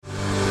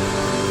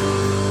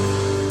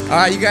All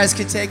right, you guys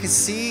can take a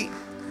seat.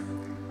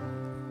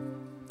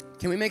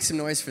 Can we make some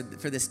noise for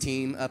this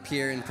team up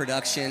here in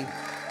production?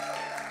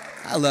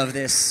 I love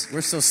this.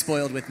 We're so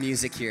spoiled with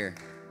music here.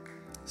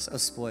 So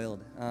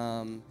spoiled.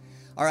 All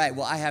right,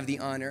 well, I have the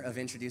honor of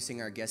introducing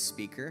our guest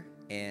speaker.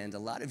 And a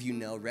lot of you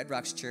know Red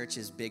Rocks Church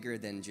is bigger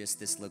than just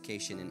this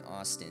location in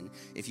Austin.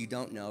 If you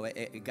don't know it,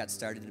 it got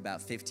started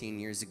about 15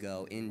 years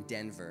ago in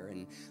Denver.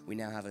 And we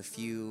now have a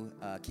few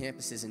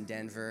campuses in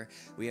Denver.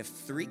 We have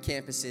 3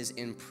 campuses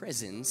in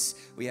prisons.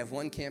 We have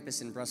 1 campus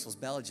in Brussels,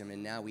 Belgium.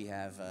 And now we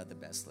have the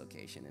best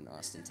location in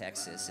Austin,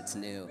 Texas. It's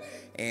new.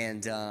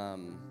 And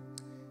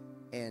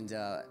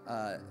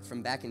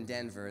from back in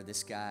Denver,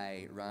 this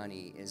guy,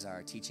 Ronnie, is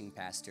our teaching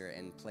pastor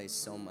and plays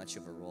so much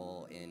of a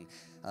role in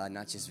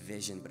not just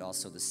vision, but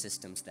also the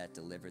systems that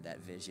deliver that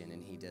vision.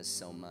 And he does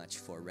so much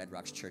for Red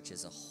Rocks Church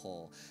as a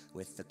whole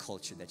with the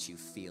culture that you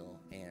feel.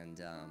 And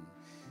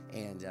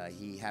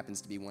he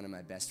happens to be one of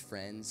my best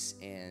friends.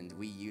 And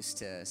we used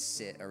to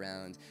sit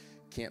around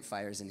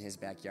campfires in his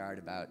backyard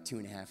about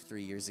 2.5,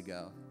 3 years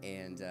ago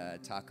and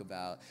talk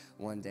about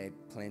one day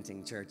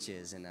planting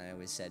churches. And I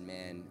always said,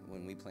 man,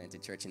 when we plant a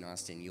church in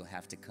Austin, you'll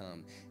have to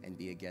come and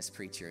be a guest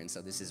preacher. And so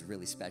this is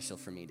really special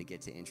for me to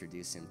get to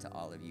introduce him to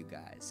all of you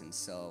guys. And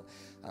so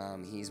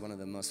he's one of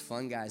the most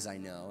fun guys I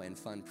know and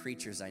fun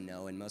preachers I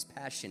know and most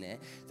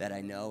passionate that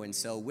I know. And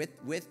so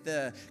with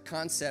the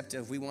concept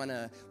of we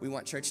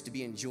want church to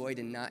be enjoyed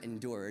and not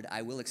endured,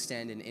 I will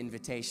extend an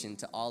invitation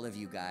to all of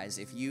you guys.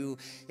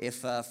 If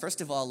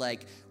first of all,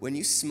 like when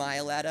you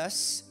smile at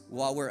us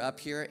while we're up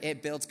here,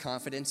 it builds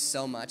confidence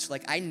so much.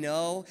 Like I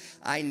know,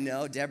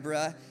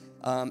 Deborah,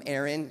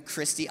 Aaron,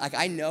 Christy, like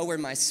I know where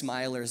my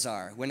smilers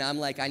are. When I'm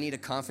like, I need a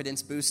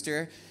confidence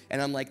booster,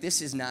 and I'm like,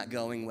 this is not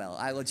going well.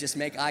 I will just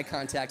make eye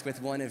contact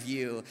with one of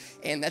you,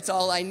 and that's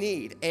all I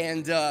need.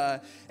 And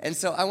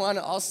so I want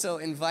to also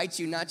invite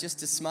you not just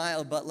to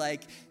smile, but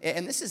like,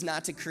 and this is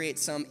not to create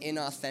some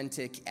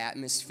inauthentic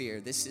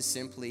atmosphere. This is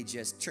simply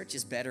just, church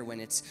is better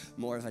when it's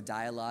more of a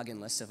dialogue and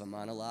less of a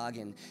monologue.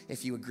 And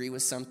if you agree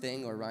with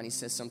something, or Ronnie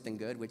says something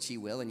good, which he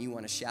will, and you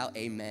want to shout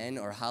amen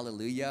or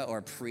hallelujah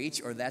or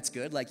preach or that's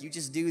good, like you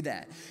just do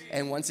that.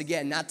 And once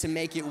again, not to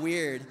make it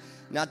weird,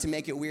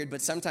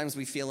 but sometimes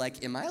we feel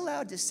like, am I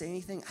allowed to say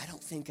anything? I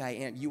don't think I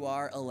am. You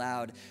are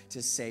allowed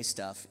to say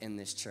stuff in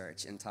this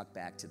church and talk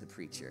back to the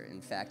preacher.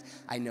 In fact,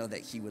 I know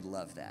that he would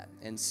love that.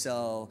 And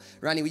so,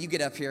 Ronnie, will you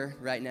get up here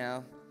right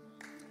now?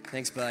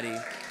 Thanks, buddy.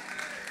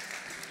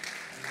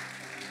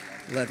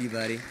 Love you,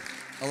 buddy.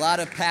 A lot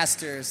of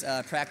pastors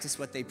practice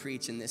what they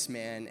preach, and this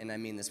man, and I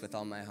mean this with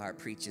all my heart,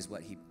 preaches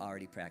what he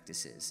already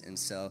practices. And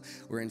so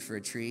we're in for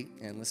a treat,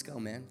 and let's go,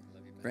 man.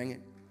 Love you, bring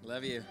it.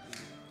 Love you.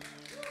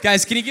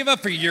 Guys, can you give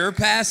up for your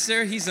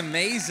pastor? He's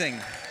amazing.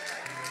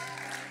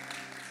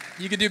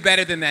 You can do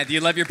better than that. Do you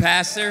love your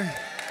pastor?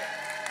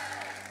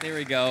 There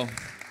we go.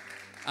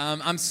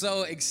 I'm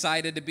so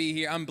excited to be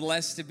here. I'm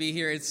blessed to be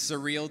here. It's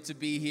surreal to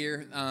be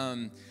here.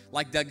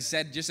 Like Doug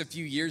said, just a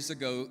few years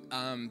ago,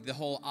 the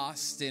whole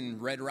Austin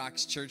Red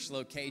Rocks Church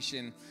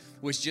location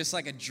was just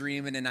like a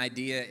dream and an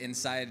idea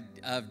inside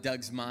of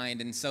Doug's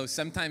mind. And so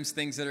sometimes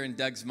things that are in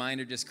Doug's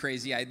mind are just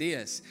crazy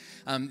ideas.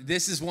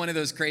 This is one of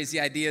those crazy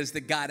ideas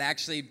that God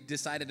actually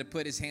decided to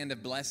put his hand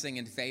of blessing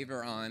and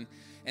favor on.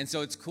 And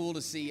so it's cool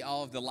to see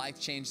all of the life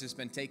change that's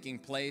been taking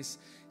place,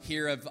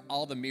 hear of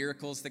all the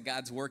miracles that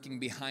God's working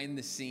behind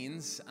the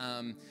scenes.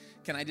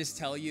 Can I just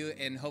tell you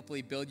and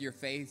hopefully build your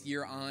faith,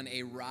 you're on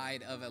a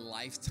ride of a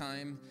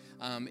lifetime.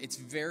 It's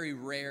very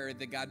rare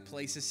that God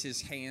places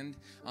his hand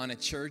on a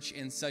church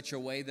in such a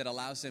way that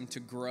allows them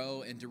to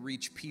grow and to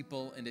reach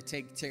people and to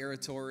take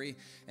territory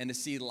and to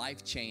see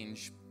life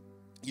change.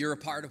 You're a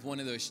part of one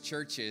of those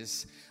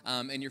churches,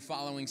 and you're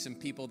following some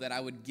people that I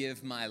would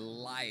give my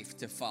life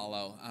to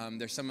follow.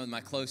 They're some of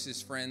my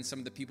closest friends, some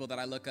of the people that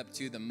I look up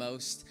to the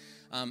most.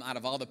 Out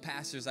of all the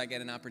pastors I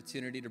get an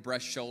opportunity to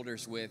brush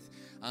shoulders with.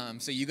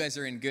 So you guys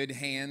are in good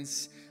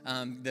hands.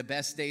 The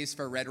best days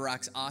for Red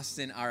Rocks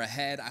Austin are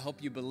ahead. I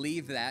hope you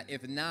believe that.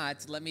 If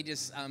not, let me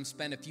just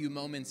spend a few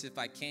moments, if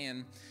I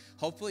can,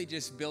 hopefully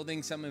just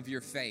building some of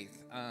your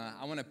faith.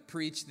 I want to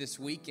preach this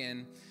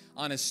weekend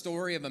on a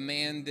story of a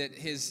man that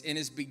in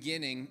his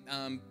beginning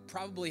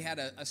probably had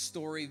a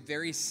story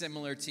very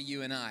similar to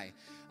you and I.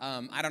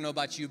 I don't know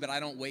about you, but I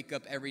don't wake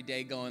up every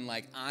day going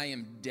like, I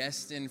am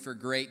destined for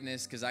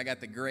greatness because I got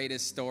the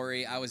greatest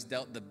story. I was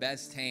dealt the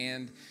best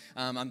hand.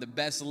 I'm the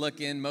best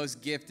looking,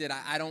 most gifted.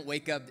 I don't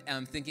wake up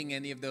thinking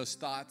any of those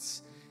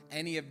thoughts,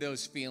 any of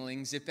those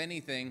feelings. If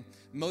anything,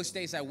 most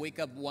days I wake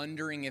up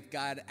wondering if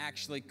God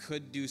actually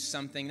could do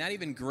something, not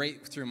even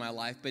great through my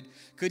life, but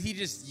could he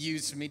just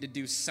use me to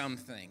do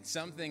something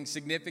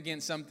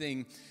significant,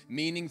 something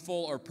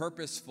meaningful or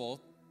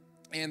purposeful.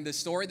 And the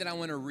story that I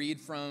want to read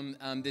from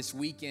this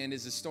weekend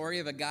is a story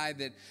of a guy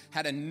that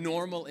had a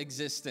normal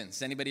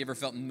existence. Anybody ever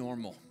felt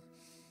normal?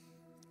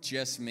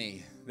 Just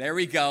me. There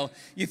we go.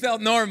 You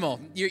felt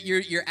normal.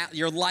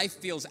 Your life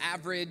feels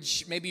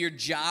average. Maybe your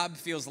job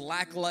feels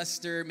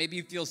lackluster. Maybe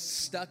you feel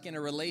stuck in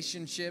a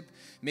relationship.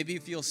 Maybe you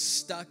feel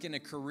stuck in a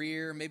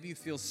career. Maybe you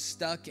feel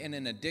stuck in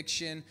an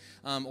addiction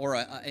or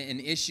an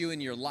issue in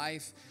your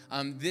life.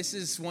 This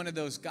is one of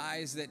those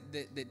guys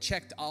that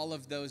checked all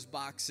of those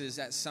boxes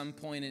at some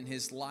point in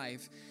his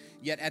life.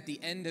 Yet at the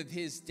end of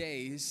his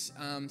days,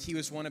 he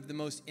was one of the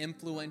most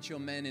influential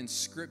men in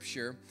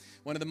Scripture,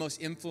 one of the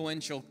most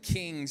influential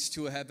kings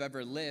to have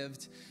ever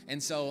lived.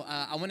 And so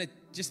I want to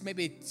just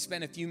maybe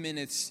spend a few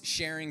minutes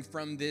sharing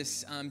from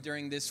this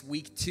during this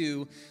week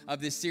 2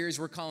 of this series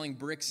we're calling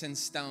Bricks and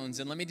Stones.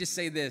 And let me just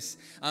say this.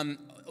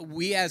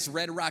 We as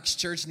Red Rocks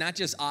Church, not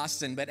just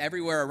Austin, but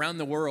everywhere around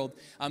the world,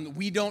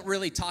 we don't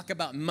really talk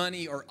about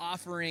money or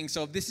offering.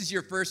 So if this is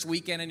your first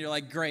weekend and you're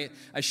like, great,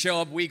 I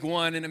show up week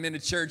 1 and I'm in a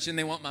church and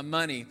they want my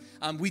money.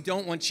 We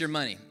don't want your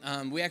money.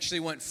 We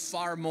actually want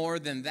far more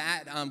than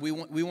that. We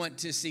want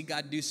to see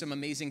God do some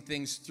amazing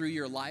things through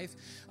your life.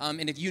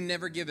 And if you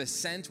never give a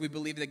cent, we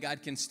believe that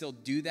God can still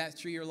do that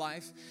through your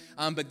life.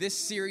 But this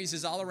series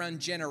is all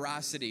around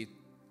generosity.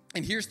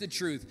 And here's the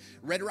truth.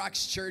 Red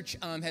Rocks Church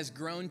has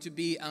grown to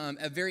be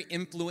a very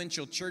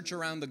influential church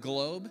around the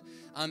globe.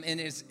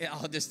 And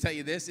I'll just tell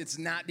you this, it's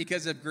not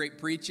because of great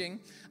preaching,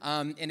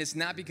 and it's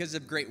not because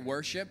of great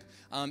worship.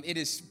 It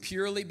is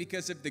purely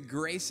because of the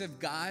grace of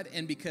God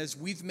and because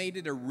we've made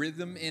it a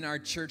rhythm in our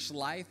church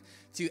life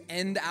to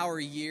end our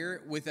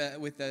year with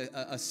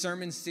a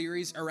sermon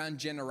series around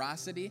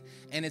generosity.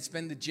 And it's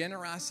been the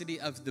generosity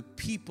of the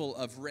people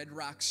of Red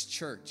Rocks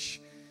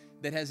Church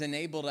that has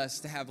enabled us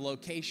to have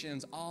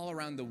locations all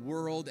around the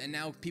world, and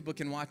now people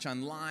can watch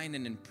online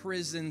and in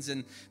prisons,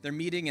 and they're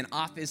meeting in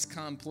office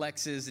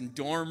complexes and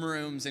dorm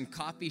rooms and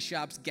coffee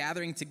shops,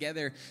 gathering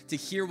together to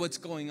hear what's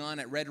going on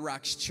at Red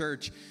Rocks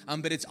Church.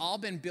 But it's all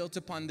been built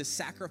upon the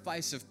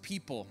sacrifice of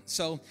people.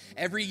 So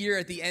every year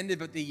at the end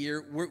of the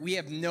year, we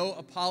have no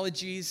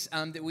apologies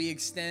that we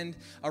extend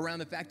around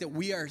the fact that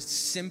we are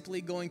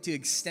simply going to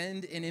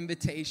extend an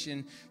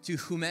invitation to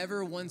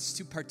whomever wants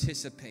to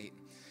participate,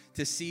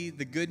 to see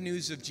the good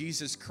news of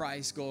Jesus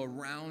Christ go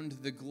around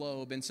the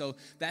globe. And so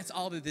that's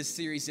all that this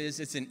series is.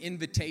 It's an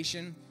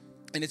invitation.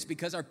 And it's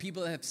because our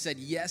people have said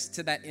yes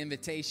to that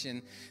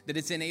invitation that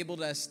it's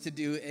enabled us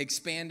to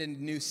expand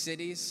into new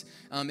cities.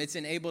 It's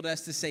enabled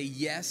us to say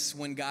yes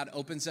when God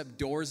opens up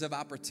doors of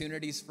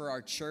opportunities for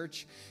our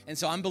church. And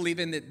so I'm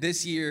believing that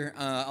this year,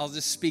 I'll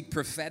just speak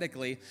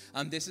prophetically,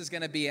 this is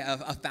going to be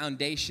a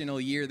foundational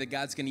year that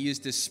God's going to use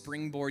to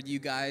springboard you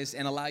guys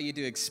and allow you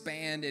to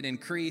expand and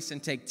increase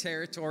and take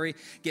territory,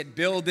 get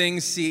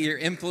buildings, see your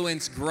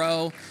influence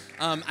grow.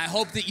 I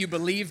hope that you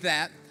believe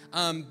that.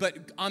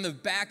 But on the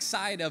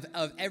backside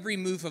of every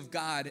move of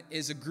God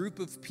is a group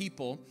of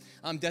people.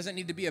 Doesn't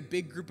need to be a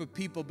big group of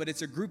people, but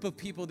it's a group of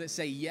people that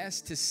say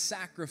yes to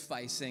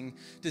sacrificing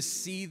to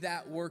see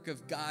that work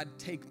of God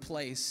take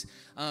place.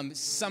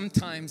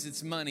 Sometimes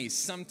it's money,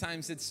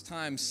 sometimes it's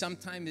time,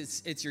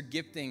 sometimes it's your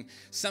gifting,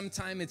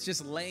 sometimes it's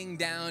just laying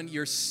down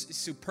your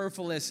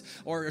superfluous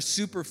or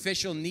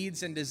superficial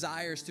needs and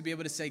desires to be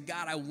able to say,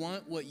 God, I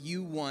want what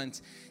you want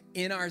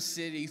in our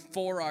city,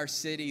 for our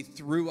city,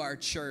 through our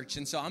church.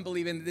 And so I'm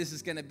believing that this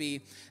is going to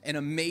be an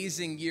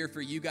amazing year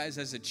for you guys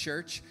as a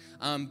church,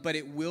 but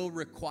it will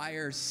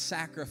require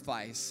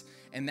sacrifice,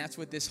 and that's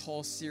what this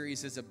whole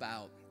series is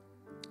about.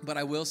 But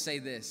I will say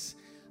this,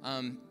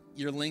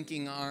 you're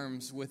linking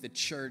arms with a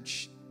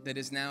church that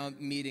is now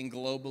meeting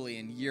globally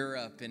in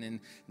Europe and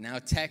in now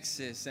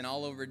Texas and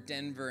all over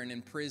Denver and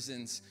in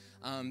prisons,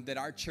 that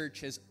our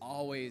church has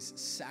always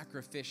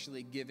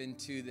sacrificially given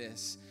to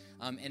this.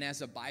 And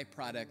as a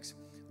byproduct,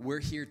 we're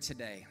here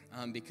today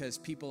because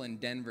people in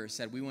Denver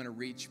said we want to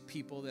reach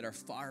people that are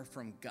far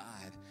from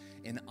God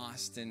in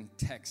Austin,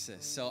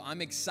 Texas. So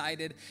I'm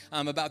excited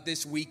about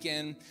this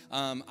weekend.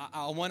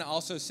 I want to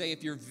also say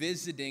if you're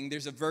visiting,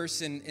 there's a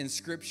verse in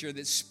Scripture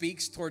that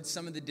speaks towards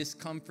some of the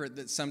discomfort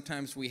that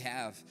sometimes we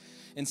have.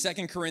 In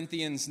 2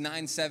 Corinthians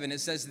 9:7,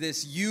 it says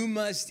this, you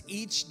must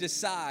each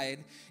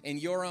decide in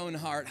your own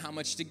heart how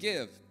much to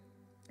give.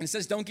 And it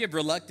says, don't give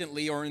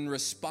reluctantly or in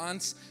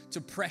response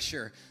to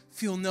pressure.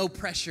 Feel no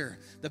pressure.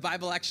 The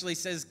Bible actually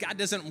says God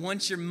doesn't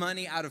want your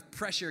money out of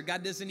pressure.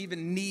 God doesn't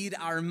even need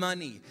our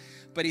money.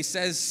 But he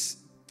says,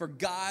 for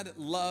God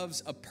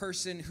loves a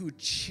person who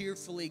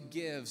cheerfully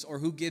gives or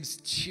who gives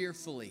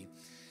cheerfully.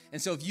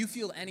 And so if you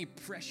feel any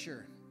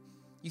pressure,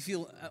 you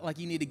feel like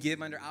you need to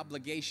give under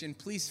obligation,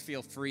 please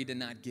feel free to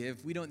not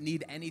give. We don't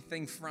need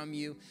anything from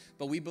you,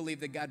 but we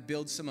believe that God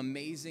builds some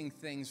amazing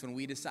things when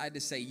we decide to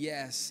say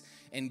yes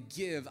and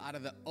give out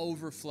of the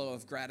overflow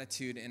of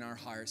gratitude in our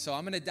hearts. So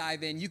I'm going to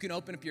dive in. You can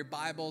open up your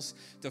Bibles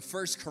to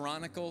 1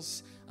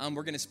 Chronicles.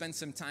 We're going to spend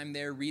some time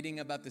there reading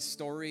about the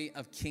story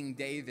of King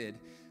David.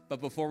 But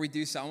before we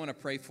do so, I want to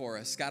pray for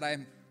us. God, I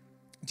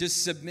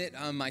just submit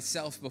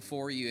myself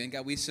before you. And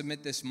God, we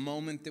submit this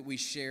moment that we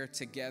share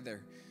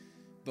together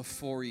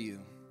before you.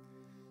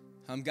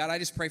 God, I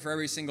just pray for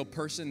every single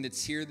person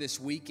that's here this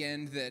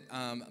weekend that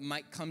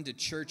might come to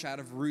church out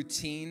of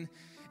routine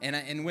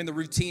And when the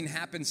routine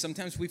happens,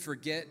 sometimes we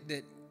forget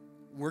that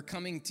we're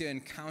coming to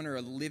encounter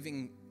a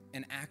living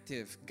and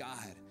active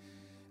God.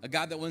 A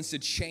God that wants to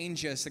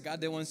change us, a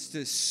God that wants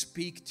to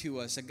speak to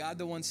us, a God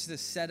that wants to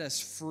set us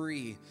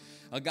free,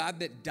 a God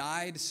that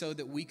died so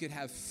that we could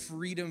have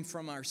freedom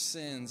from our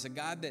sins, a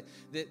God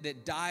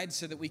that died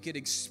so that we could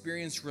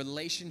experience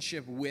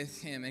relationship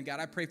with him. And God,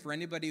 I pray for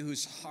anybody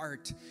whose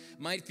heart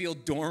might feel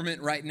dormant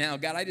right now.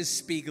 God, I just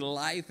speak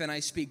life and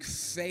I speak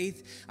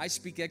faith. I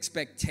speak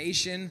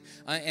expectation.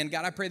 And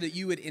God, I pray that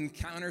you would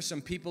encounter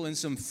some people in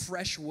some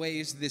fresh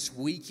ways this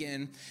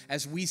weekend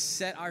as we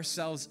set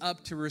ourselves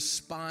up to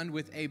respond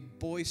with a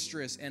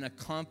boisterous and a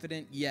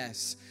confident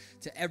yes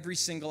to every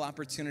single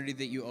opportunity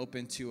that you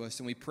open to us.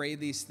 And we pray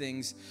these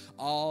things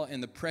all in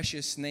the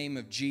precious name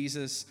of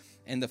Jesus.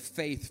 And the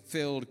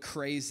faith-filled,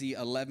 crazy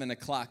 11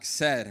 o'clock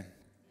said,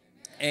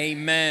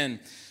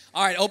 Amen.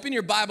 All right, open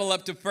your Bible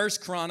up to 1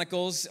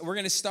 Chronicles. We're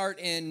going to start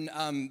in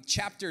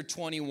chapter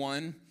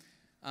 21,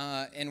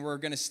 and we're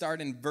going to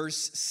start in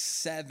verse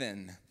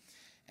 7.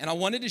 And I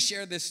wanted to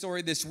share this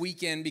story this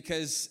weekend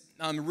because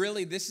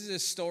really this is a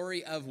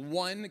story of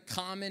one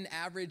common,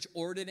 average,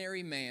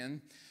 ordinary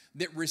man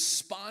that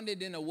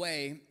responded in a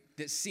way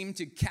that seemed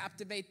to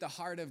captivate the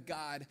heart of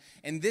God.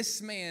 And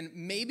this man,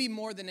 maybe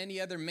more than any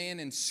other man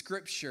in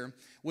Scripture,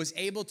 was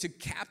able to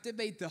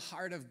captivate the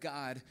heart of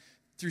God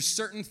through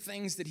certain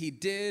things that he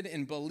did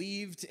and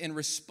believed and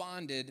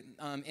responded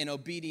in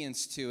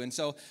obedience to. And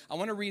so I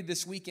want to read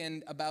this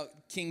weekend about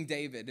King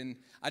David. And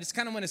I just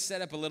kind of want to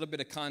set up a little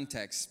bit of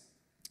context.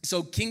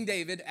 So King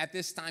David, at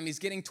this time, he's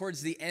getting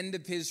towards the end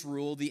of his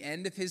rule, the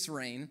end of his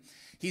reign.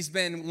 He's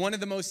been one of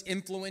the most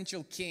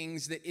influential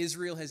kings that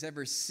Israel has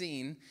ever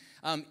seen.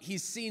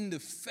 He's seen the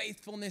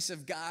faithfulness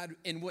of God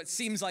in what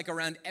seems like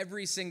around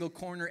every single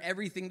corner.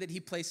 Everything that he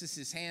places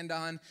his hand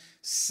on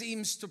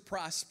seems to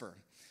prosper.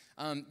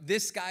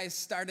 This guy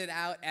started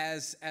out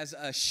as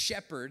a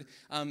shepherd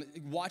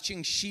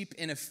watching sheep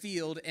in a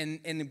field.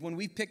 And when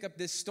we pick up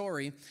this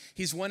story,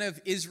 he's one of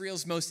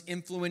Israel's most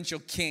influential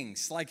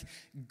kings. Like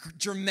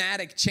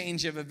dramatic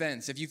change of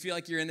events. If you feel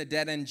like you're in a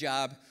dead-end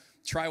job,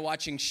 try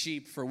watching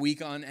sheep for a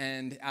week on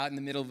end out in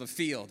the middle of a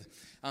field.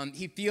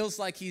 He feels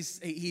like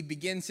he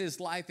begins his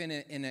life in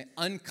an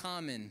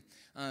uncommon,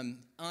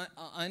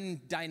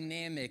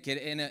 undynamic,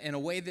 in a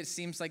way that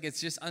seems like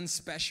it's just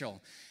unspecial.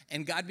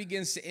 And God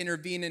begins to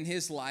intervene in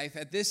his life.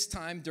 At this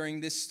time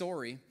during this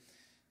story,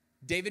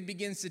 David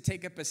begins to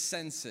take up a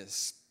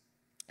census.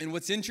 And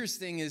what's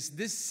interesting is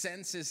this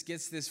census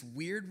gets this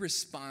weird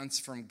response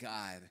from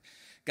God.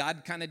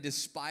 God kind of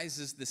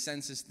despises the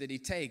census that he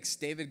takes.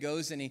 David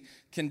goes and he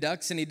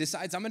conducts and he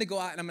decides, I'm going to go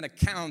out and I'm going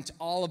to count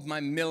all of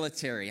my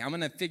military. I'm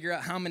going to figure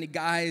out how many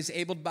guys,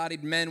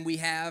 able-bodied men we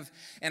have,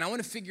 and I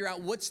want to figure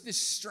out what's the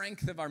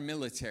strength of our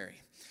military.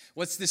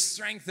 What's the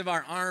strength of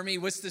our army?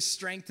 What's the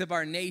strength of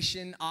our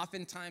nation?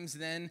 Oftentimes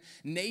then,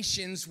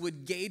 nations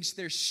would gauge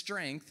their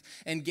strength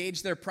and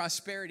gauge their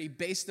prosperity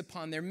based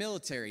upon their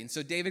military. And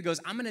so David goes,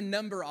 I'm going to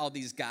number all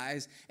these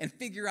guys and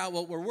figure out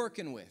what we're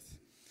working with.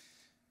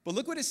 But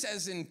look what it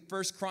says in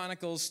 1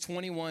 Chronicles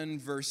 21,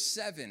 verse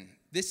 7.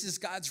 This is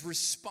God's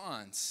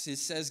response. It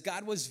says,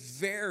 God was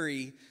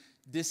very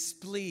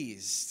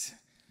displeased.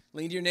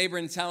 Lean to your neighbor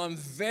and tell him,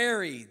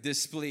 very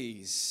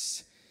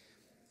displeased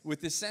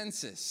with the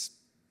census.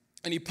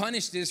 And he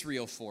punished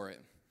Israel for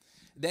it.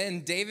 Then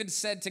David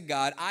said to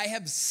God, I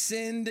have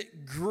sinned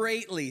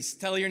greatly.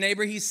 Tell your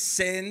neighbor he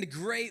sinned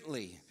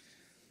greatly.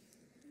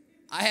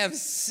 I have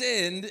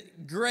sinned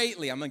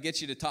greatly. I'm going to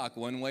get you to talk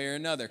one way or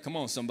another. Come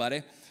on,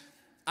 somebody.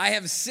 I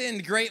have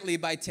sinned greatly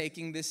by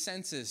taking this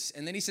census.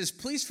 And then he says,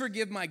 please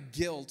forgive my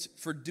guilt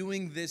for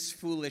doing this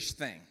foolish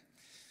thing.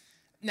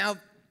 Now,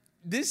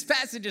 this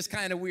passage is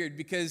kind of weird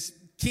because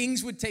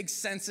kings would take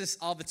census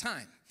all the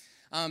time.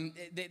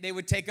 They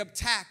would take up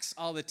tax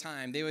all the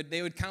time. They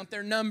would count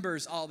their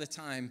numbers all the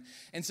time.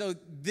 And so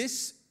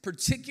this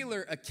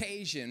particular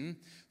occasion,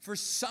 for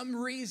some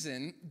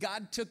reason,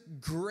 God took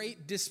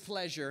great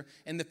displeasure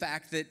in the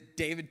fact that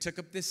David took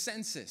up this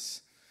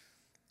census.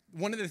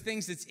 One of the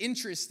things that's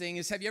interesting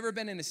is, have you ever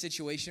been in a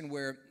situation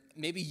where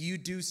maybe you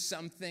do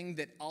something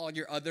that all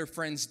your other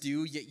friends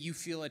do, yet you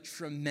feel a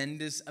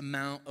tremendous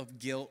amount of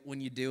guilt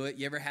when you do it?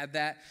 You ever had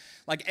that?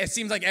 Like, it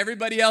seems like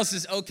everybody else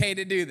is okay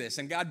to do this,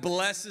 and God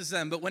blesses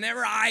them. But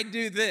whenever I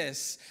do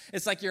this,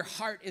 it's like your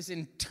heart is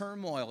in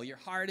turmoil. Your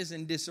heart is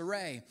in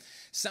disarray.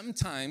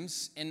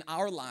 Sometimes in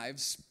our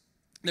lives,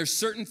 there's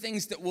certain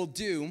things that we'll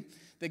do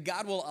that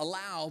God will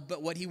allow,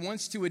 but what he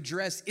wants to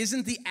address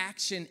isn't the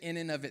action in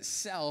and of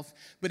itself,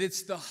 but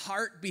it's the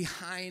heart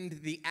behind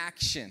the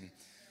action.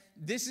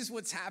 This is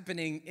what's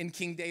happening in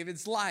King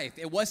David's life.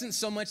 It wasn't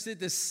so much that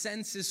the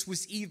census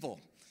was evil.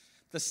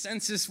 The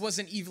census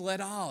wasn't evil at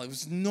all. It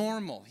was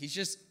normal. He's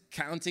just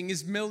counting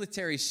his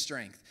military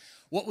strength.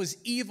 What was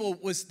evil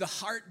was the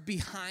heart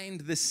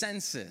behind the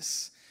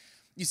census.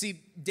 You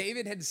see,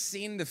 David had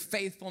seen the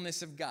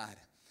faithfulness of God.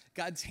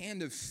 God's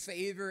hand of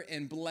favor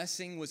and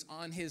blessing was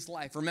on his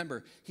life.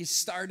 Remember, he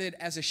started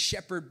as a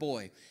shepherd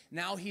boy.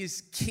 Now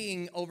he's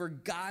king over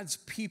God's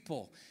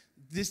people.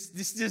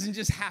 This doesn't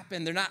just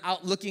happen. They're not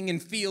out looking in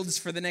fields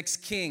for the next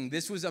king.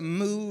 This was a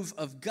move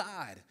of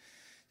God.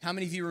 How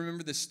many of you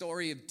remember the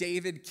story of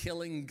David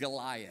killing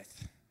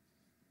Goliath?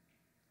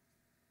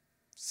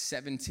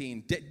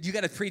 17. You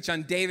got to preach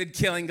on David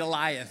killing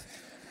Goliath.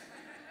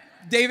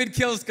 David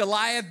kills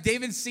Goliath.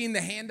 David's seen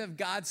the hand of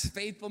God's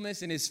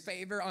faithfulness and his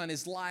favor on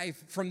his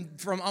life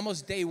from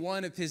almost day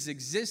one of his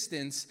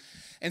existence.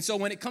 And so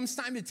when it comes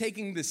time to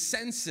taking the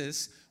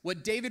census,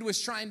 what David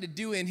was trying to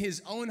do in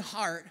his own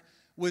heart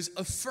was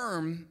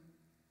affirm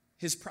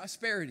his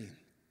prosperity,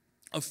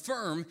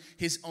 affirm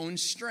his own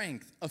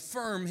strength,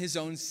 affirm his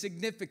own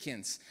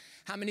significance.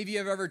 How many of you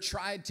have ever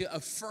tried to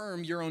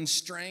affirm your own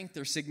strength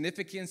or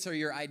significance or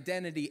your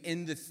identity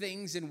in the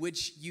things in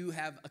which you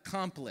have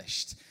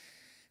accomplished?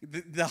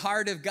 The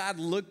heart of God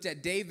looked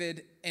at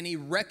David and he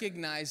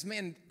recognized,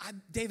 man,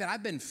 David,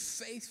 I've been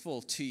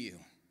faithful to you.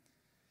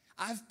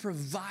 I've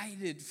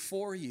provided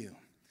for you.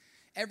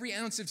 Every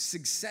ounce of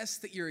success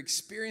that you're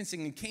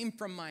experiencing came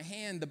from my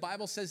hand. The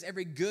Bible says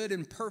every good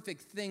and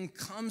perfect thing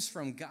comes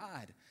from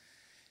God.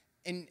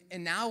 And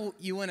now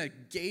you want to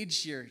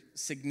gauge your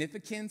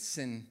significance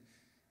and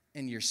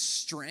your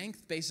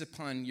strength based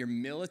upon your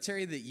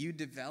military that you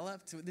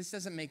developed? This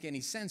doesn't make any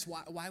sense.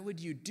 Why would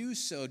you do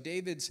so?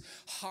 David's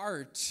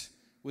heart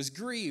was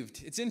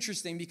grieved. It's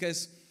interesting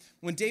because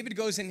when David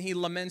goes and he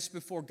laments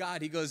before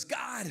God, he goes,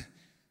 God,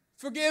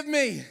 forgive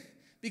me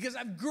because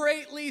I've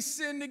greatly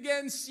sinned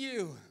against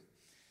you.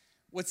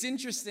 What's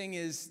interesting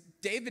is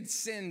David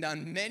sinned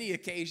on many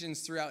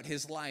occasions throughout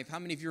his life. How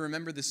many of you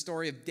remember the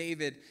story of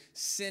David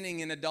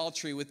sinning in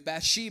adultery with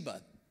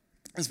Bathsheba?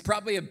 It's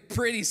probably a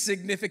pretty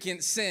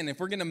significant sin. If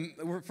we're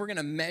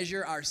gonna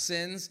measure our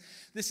sins,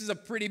 this is a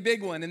pretty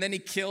big one. And then he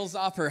kills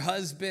off her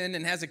husband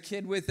and has a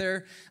kid with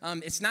her.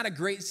 It's not a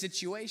great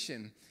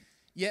situation.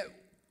 Yet,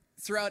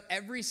 throughout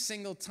every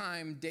single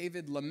time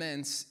David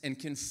laments and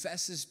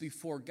confesses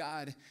before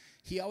God,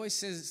 he always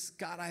says,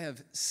 God, I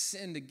have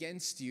sinned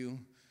against you.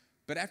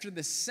 But after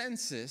the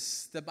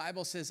census, the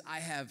Bible says, I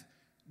have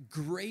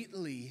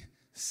greatly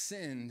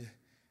sinned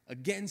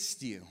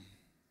against you.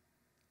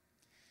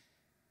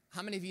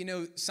 How many of you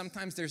know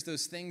sometimes there's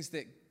those things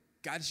that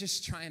God's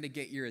just trying to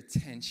get your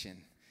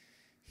attention?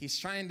 He's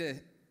trying to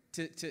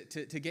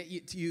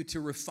get you to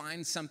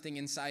refine something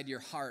inside your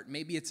heart.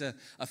 Maybe it's a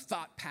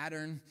thought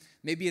pattern.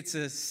 Maybe it's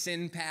a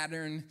sin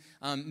pattern.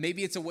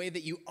 Maybe it's a way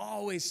that you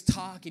always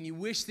talk and you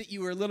wish that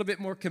you were a little bit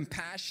more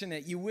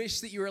compassionate. You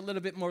wish that you were a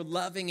little bit more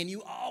loving and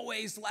you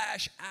always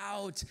lash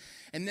out.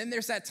 And then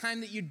there's that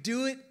time that you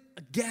do it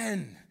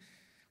again.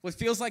 What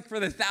feels like for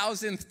the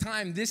 1,000th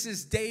time. This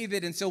is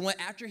David. And so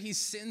after he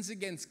sins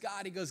against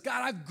God, he goes,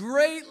 God, I've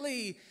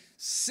greatly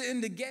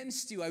sinned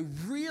against you. I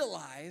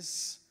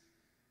realize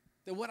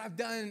that what I've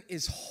done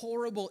is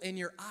horrible in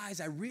your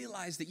eyes. I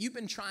realize that you've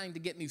been trying to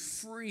get me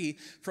free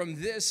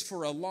from this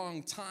for a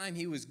long time.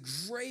 He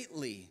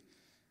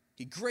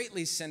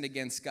greatly sinned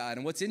against God.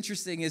 And what's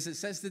interesting is it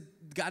says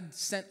that God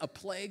sent a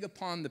plague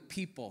upon the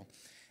people,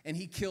 and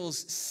he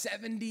kills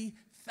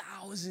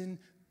 70,000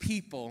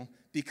 people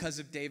because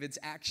of David's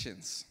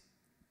actions.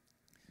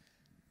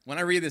 When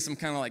I read this, I'm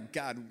kind of like,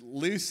 God,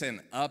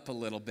 loosen up a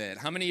little bit.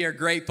 How many are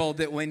grateful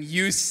that when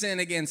you sin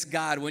against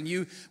God, when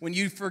you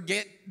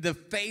forget the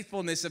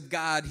faithfulness of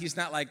God, he's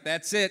not like,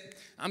 that's it.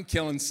 I'm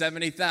killing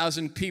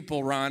 70,000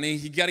 people, Ronnie.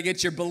 You got to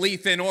get your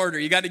belief in order.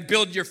 You got to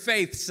build your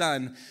faith,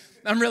 son.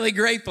 I'm really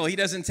grateful he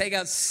doesn't take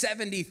out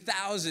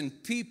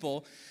 70,000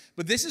 people.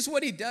 But this is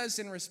what he does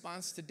in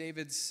response to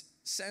David's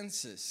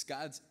census.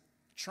 God's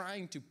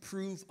trying to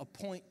prove a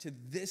point to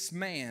this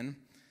man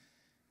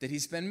that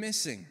he's been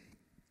missing.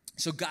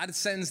 So God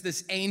sends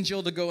this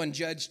angel to go and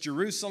judge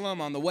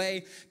Jerusalem. On the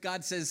way,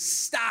 God says,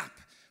 stop,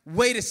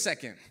 wait a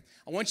second.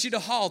 I want you to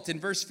halt in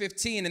verse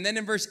 15. And then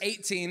in verse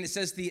 18, it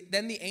says,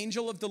 then the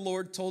angel of the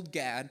Lord told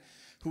Gad,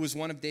 who was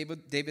one of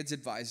David's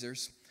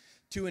advisors,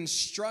 to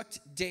instruct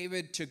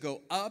David to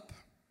go up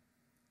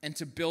and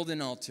to build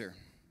an altar.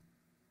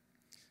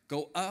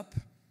 Go up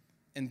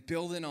and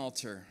build an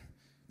altar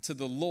to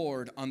the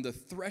Lord on the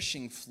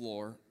threshing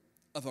floor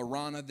of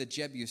Araunah the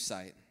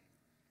Jebusite.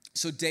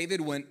 So David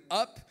went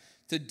up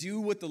to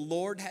do what the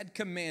Lord had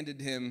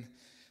commanded him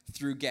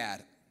through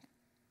Gad.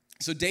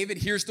 So David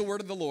hears the word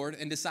of the Lord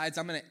and decides,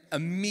 I'm going to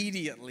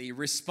immediately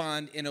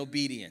respond in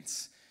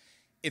obedience.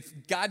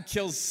 If God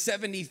kills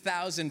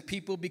 70,000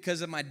 people because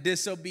of my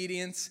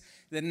disobedience,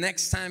 the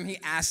next time he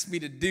asks me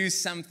to do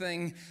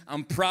something,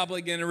 I'm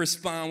probably going to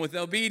respond with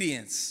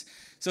obedience.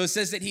 So it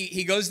says that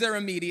he goes there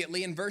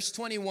immediately. And verse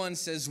 21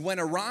 says, when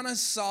Araunah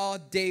saw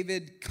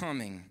David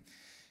coming,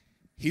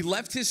 he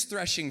left his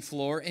threshing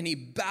floor and he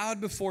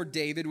bowed before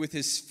David with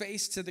his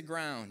face to the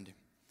ground.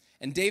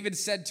 And David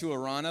said to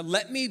Araunah,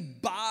 let me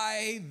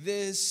buy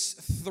this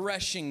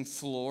threshing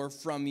floor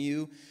from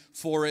you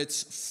for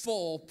its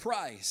full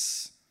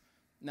price.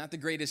 Not the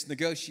greatest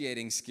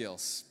negotiating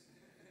skills.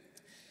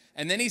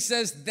 And then he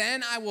says,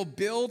 then I will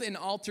build an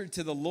altar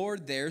to the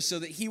Lord there so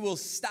that he will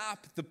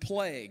stop the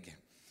plague.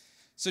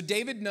 So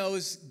David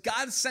knows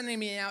God's sending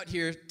me out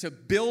here to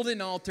build an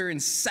altar and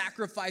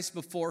sacrifice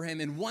before him.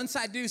 And once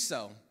I do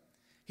so,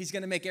 He's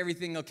going to make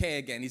everything okay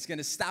again. He's going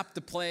to stop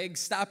the plague,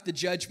 stop the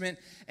judgment,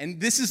 and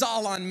this is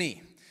all on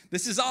me.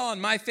 This is all on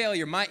my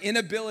failure, my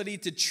inability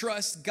to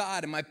trust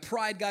God, and my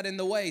pride got in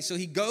the way. So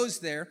he goes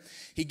there,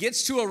 he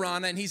gets to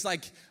Araunah, and he's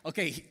like,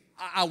 okay,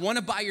 I want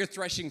to buy your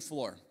threshing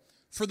floor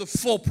for the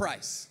full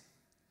price.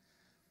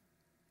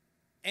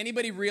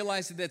 Anybody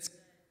realize that that's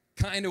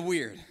kind of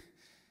weird?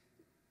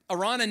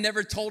 Araunah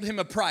never told him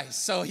a price,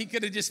 so he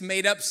could have just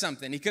made up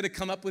something. He could have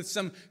come up with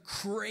some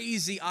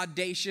crazy,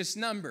 audacious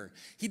number.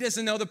 He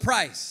doesn't know the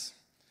price.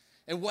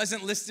 It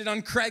wasn't listed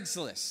on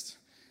Craigslist.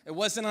 It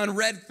wasn't on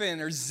Redfin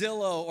or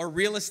Zillow or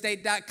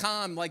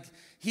realestate.com. Like,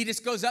 he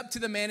just goes up to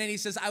the man and he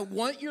says, I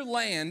want your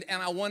land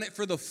and I want it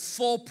for the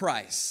full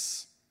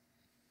price.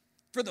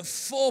 For the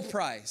full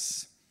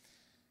price.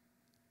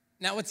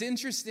 Now, what's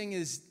interesting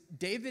is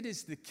David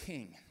is the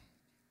king.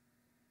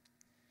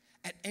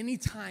 At any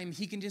time,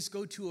 he can just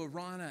go to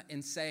Araunah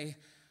and say,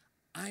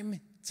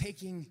 I'm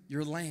taking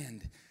your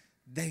land.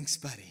 Thanks,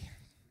 buddy.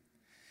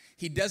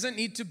 He doesn't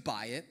need to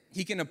buy it.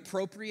 He can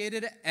appropriate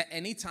it at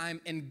any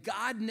time. And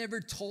God never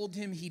told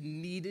him he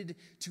needed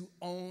to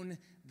own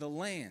the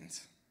land.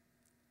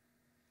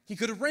 He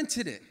could have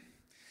rented it.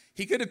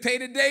 He could have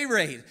paid a day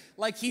rate.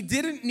 Like, he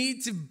didn't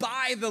need to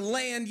buy the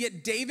land,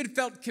 yet David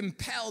felt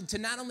compelled to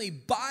not only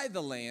buy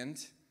the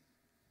land,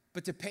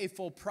 but to pay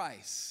full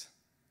price.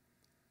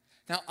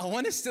 Now, I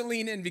want us to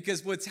lean in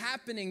because what's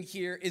happening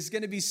here is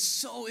going to be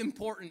so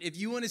important. If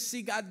you want to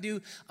see God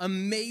do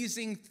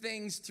amazing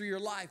things through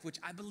your life, which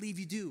I believe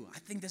you do, I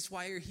think that's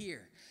why you're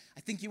here. I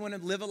think you want to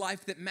live a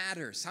life that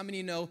matters. How many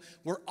of you know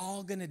we're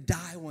all going to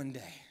die one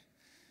day?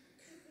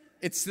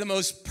 It's the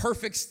most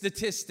perfect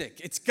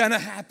statistic. It's going to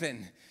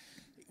happen.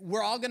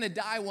 We're all going to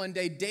die one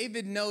day.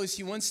 David knows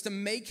he wants to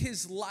make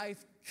his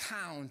life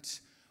count.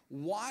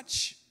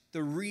 Watch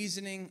the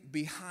reasoning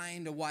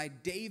behind why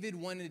David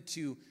wanted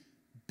to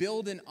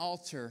build an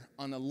altar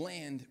on a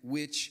land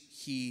which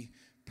he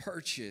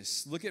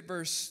purchased. Look at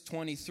verse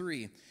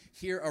 23.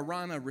 Here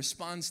Araunah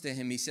responds to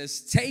him. He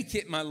says, take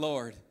it, my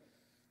lord.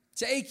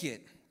 Take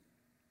it.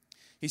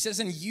 He says,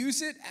 and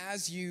use it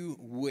as you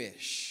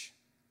wish.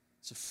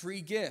 It's a free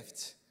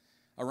gift,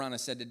 Araunah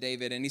said to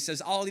David. And he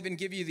says, I'll even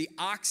give you the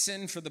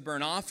oxen for the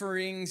burnt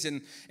offerings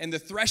and the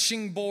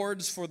threshing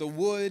boards for the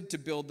wood to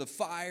build the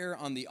fire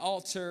on the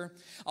altar.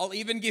 I'll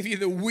even give you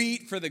the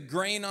wheat for the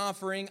grain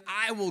offering.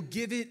 I will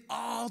give it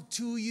all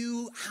to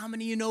you. How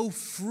many of you know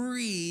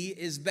free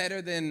is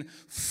better than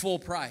full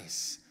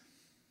price?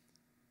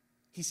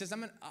 He says,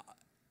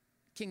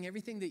 King,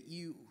 everything that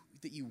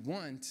you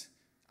want,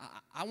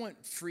 I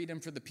want freedom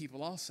for the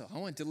people also. I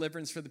want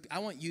deliverance I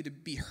want you to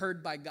be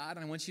heard by God,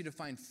 and I want you to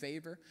find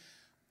favor.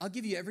 I'll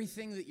give you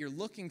everything that you're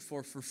looking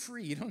for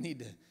free. You don't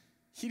need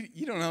to,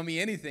 you don't owe me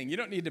anything. You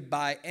don't need to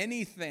buy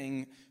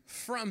anything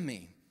from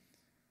me.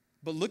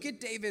 But look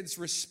at David's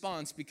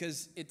response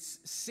because it's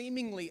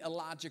seemingly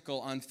illogical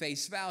on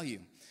face value.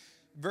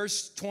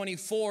 Verse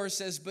 24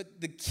 says, but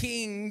the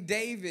king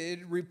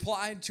David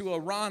replied to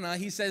Araunah.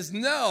 He says,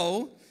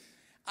 no,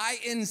 I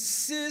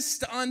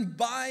insist on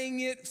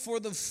buying it for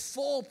the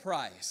full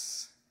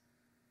price.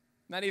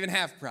 Not even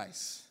half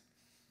price.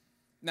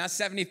 Not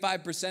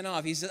 75%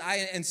 off. He said,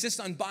 I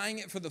insist on buying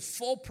it for the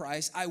full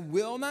price. I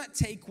will not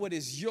take what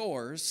is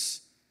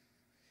yours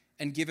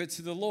and give it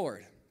to the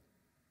Lord.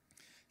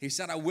 He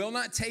said, I will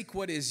not take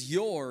what is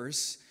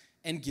yours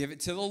and give it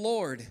to the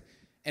Lord.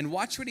 And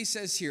watch what he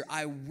says here.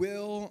 I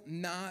will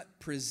not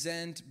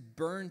present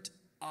burnt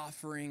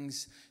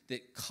offerings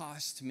that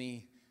cost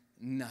me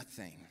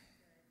nothing.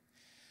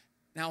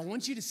 Now, I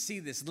want you to see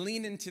this.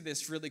 Lean into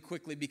this really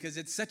quickly because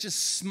it's such a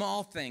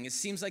small thing. It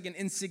seems like an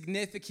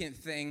insignificant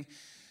thing.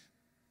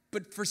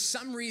 But for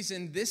some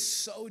reason, this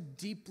so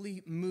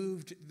deeply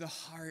moved the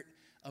heart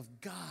of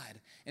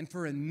God. And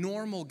for a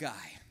normal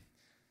guy,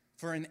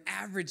 for an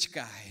average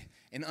guy,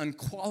 an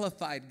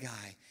unqualified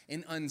guy,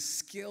 an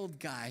unskilled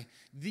guy,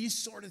 these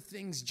sort of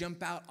things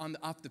jump out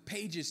off the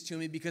pages to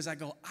me because I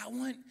go, I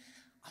want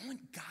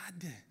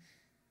God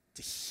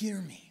to hear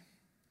me.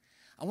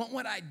 I want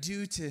what I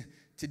do to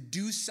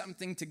do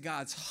something to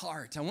God's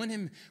heart. I want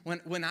him,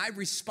 when I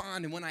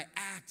respond and when I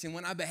act and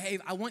when I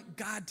behave, I want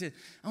God to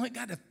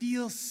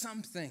feel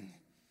something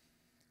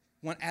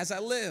as I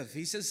live.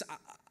 He says,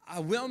 I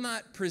will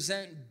not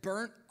present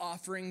burnt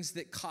offerings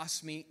that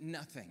cost me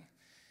nothing.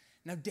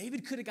 Now,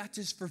 David could have got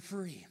this for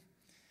free.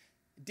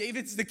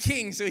 David's the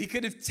king, so he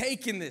could have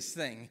taken this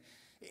thing.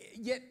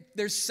 Yet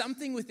there's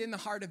something within the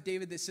heart of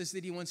David that says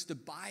that he wants to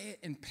buy it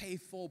and pay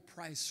full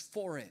price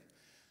for it.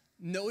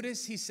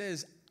 Notice he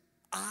says,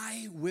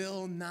 I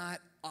will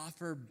not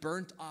offer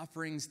burnt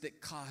offerings that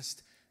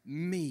cost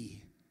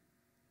me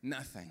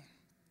nothing.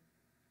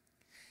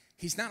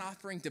 He's not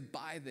offering to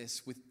buy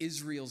this with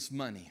Israel's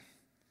money.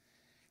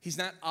 He's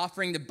not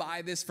offering to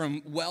buy this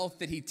from wealth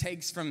that he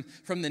takes from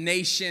the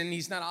nation.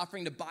 He's not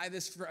offering to buy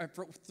this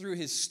through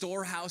his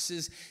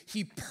storehouses.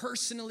 He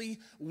personally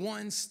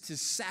wants to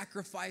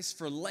sacrifice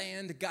for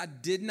land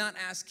God did not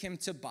ask him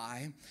to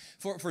buy,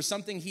 for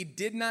something he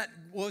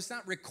was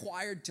not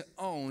required to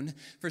own,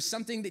 for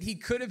something that he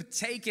could have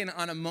taken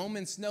on a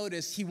moment's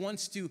notice. He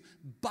wants to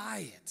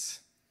buy it.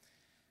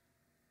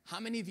 How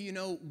many of you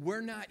know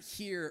we're not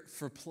here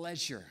for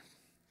pleasure?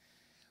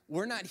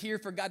 We're not here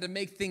for God to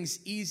make things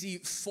easy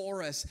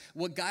for us.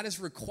 What God is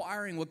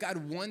requiring, what God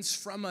wants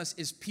from us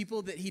is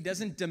people that he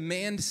doesn't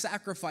demand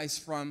sacrifice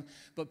from,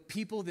 but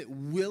people that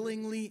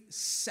willingly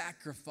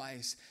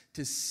sacrifice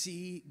to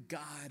see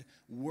God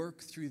work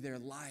through their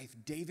life.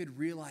 David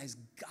realized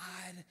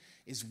God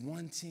is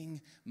wanting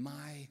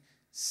my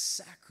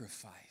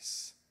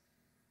sacrifice.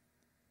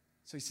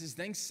 So he says,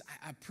 thanks,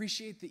 I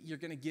appreciate that you're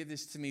going to give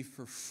this to me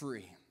for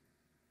free.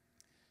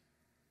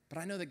 But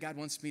I know that God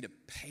wants me to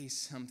pay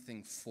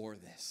something for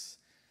this.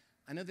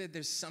 I know that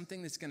there's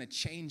something that's going to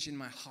change in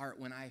my heart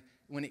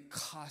when it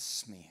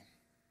costs me.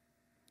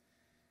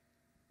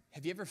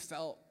 Have you ever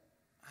felt,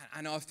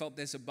 I know I've felt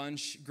this a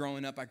bunch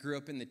growing up. I grew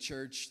up in the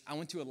church. I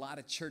went to a lot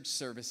of church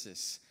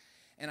services.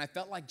 And I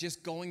felt like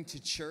just going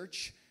to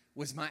church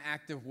was my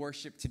act of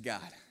worship to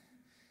God.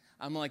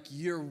 I'm like,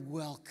 you're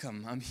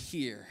welcome. I'm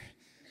here.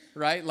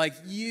 Right? Like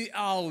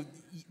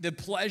the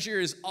pleasure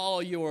is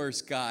all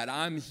yours, God.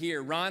 I'm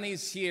here.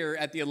 Ronnie's here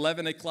at the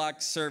 11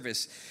 o'clock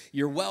service.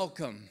 You're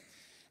welcome.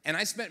 And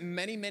I spent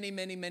many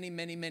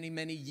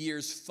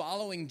years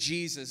following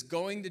Jesus,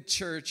 going to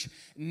church,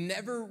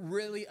 never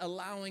really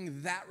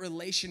allowing that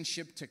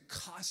relationship to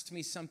cost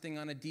me something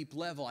on a deep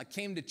level. I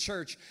came to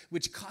church,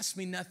 which cost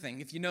me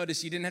nothing. If you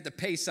notice, you didn't have to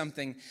pay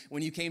something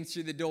when you came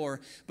through the door.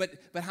 But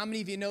how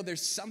many of you know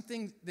there's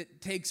something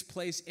that takes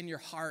place in your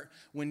heart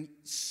when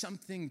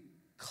something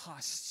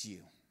costs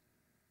you?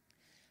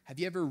 Have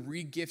you ever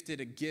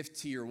re-gifted a gift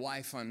to your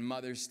wife on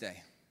Mother's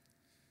Day?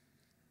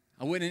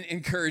 I wouldn't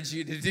encourage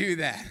you to do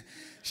that.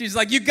 She's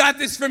like, you got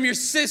this from your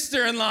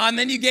sister-in-law, and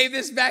then you gave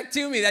this back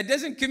to me. That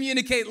doesn't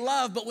communicate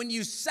love, but when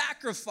you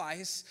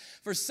sacrifice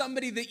for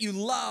somebody that you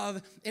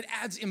love, it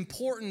adds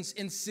importance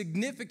and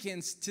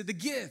significance to the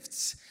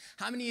gifts.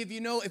 How many of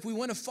you know if we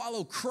want to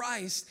follow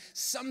Christ,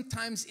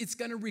 sometimes it's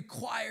going to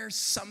require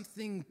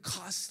something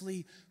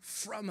costly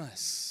from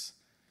us?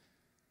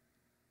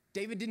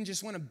 David didn't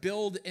just want to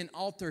build an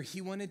altar.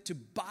 He wanted to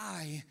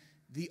buy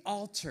the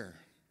altar.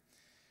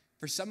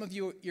 For some of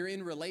you, you're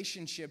in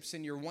relationships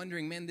and you're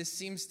wondering, man, this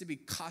seems to be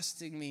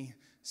costing me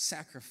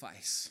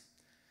sacrifice.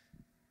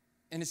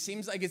 And it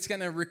seems like it's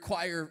going to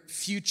require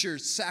future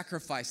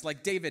sacrifice.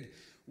 Like David,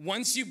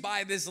 once you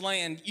buy this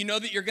land, you know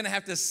that you're going to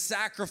have to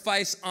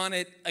sacrifice on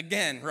it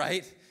again,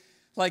 right?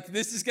 Like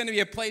this is going to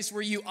be a place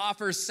where you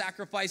offer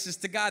sacrifices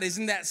to God.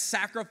 Isn't that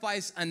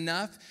sacrifice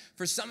enough?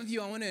 For some of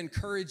you, I want to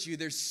encourage you,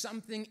 there's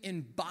something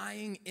in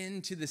buying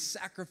into the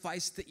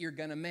sacrifice that you're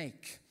going to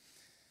make.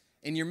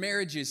 In your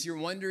marriages, you're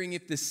wondering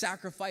if the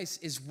sacrifice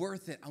is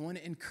worth it. I want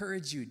to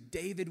encourage you.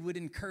 David would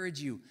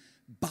encourage you,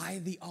 buy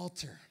the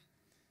altar.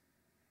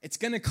 It's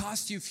going to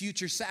cost you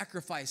future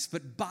sacrifice,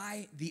 but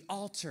buy the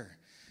altar.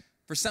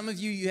 For some of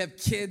you, you have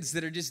kids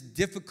that are just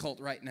difficult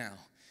right now.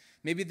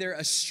 Maybe they're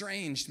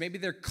estranged. Maybe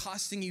they're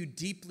costing you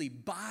deeply.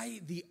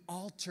 Buy the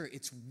altar.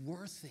 It's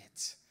worth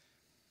it.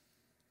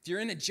 If you're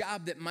in a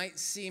job that might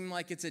seem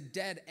like it's a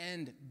dead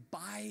end,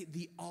 buy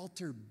the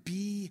altar.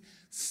 Be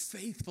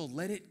faithful.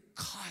 Let it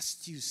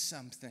cost you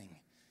something.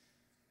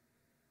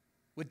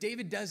 What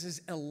David does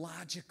is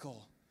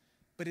illogical,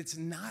 but it's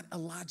not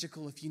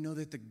illogical if you know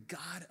that the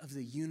God of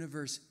the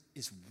universe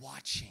is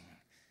watching.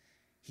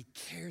 He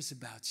cares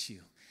about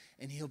you,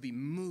 and he'll be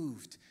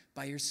moved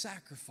by your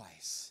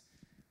sacrifice.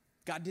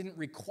 God didn't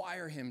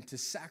require him to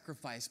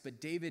sacrifice, but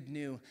David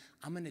knew,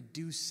 I'm going to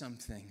do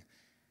something,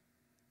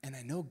 and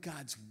I know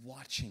God's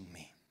watching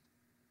me.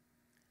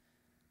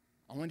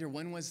 I wonder,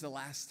 when was the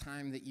last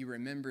time that you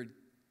remembered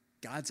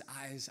God's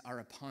eyes are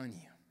upon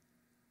you?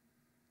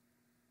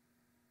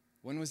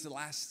 When was the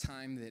last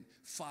time that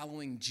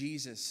following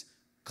Jesus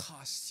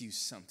cost you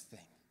something?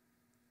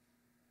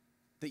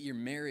 That your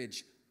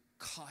marriage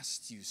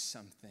cost you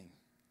something?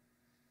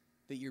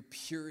 That your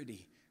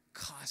purity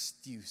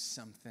cost you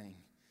something?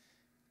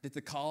 That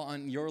the call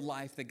on your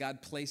life that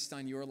God placed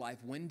on your life,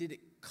 when did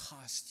it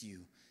cost you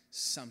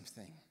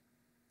something?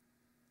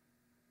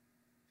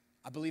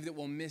 I believe that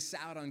we'll miss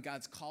out on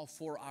God's call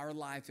for our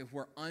life if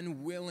we're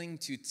unwilling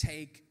to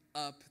take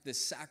up the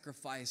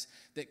sacrifice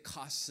that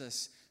costs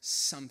us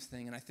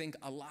something. And I think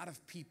a lot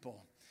of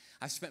people,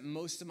 I've spent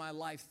most of my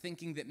life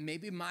thinking that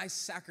maybe my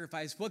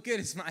sacrifice, what good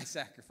is my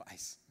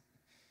sacrifice?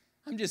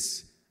 I'm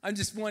just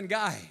one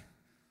guy.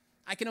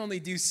 I can only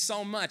do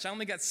so much. I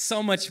only got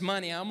so much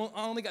money. I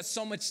only got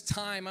so much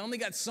time. I only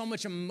got so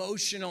much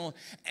emotional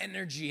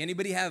energy.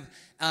 Anybody have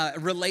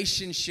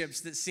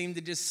relationships that seem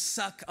to just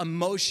suck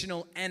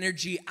emotional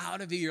energy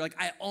out of you? You're like,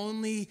 I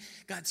only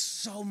got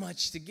so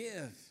much to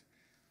give.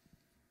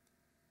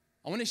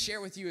 I want to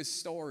share with you a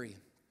story.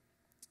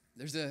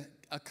 There's a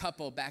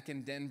couple back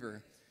in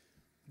Denver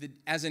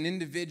as an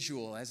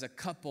individual, as a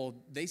couple,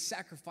 they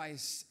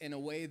sacrificed in a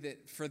way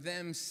that for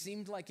them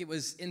seemed like it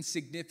was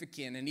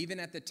insignificant, and even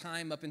at the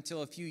time up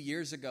until a few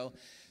years ago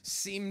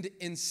seemed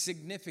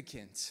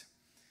insignificant.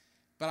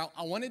 But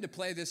I wanted to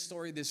play this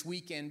story this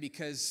weekend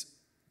because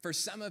for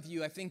some of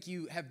you, I think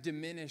you have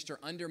diminished or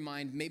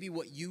undermined maybe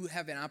what you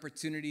have an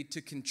opportunity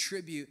to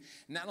contribute,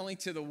 not only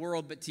to the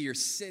world, but to your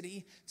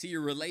city, to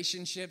your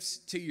relationships,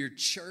 to your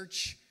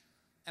church.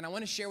 And I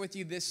want to share with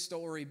you this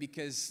story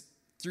because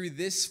through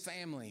this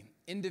family,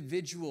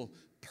 individual,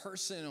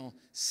 personal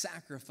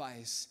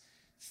sacrifice,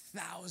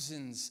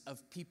 thousands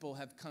of people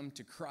have come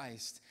to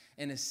Christ,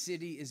 and a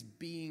city is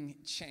being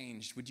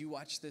changed. Would you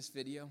watch this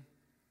video?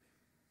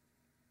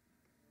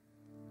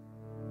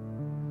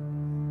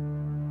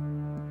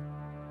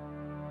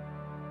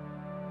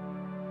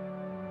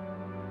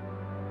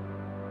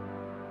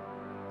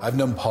 I've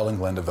known Paul and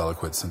Glenda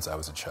Veliquette since I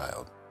was a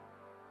child.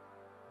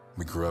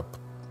 We grew up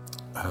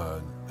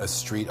a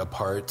street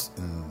apart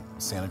in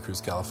Santa Cruz,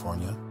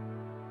 California.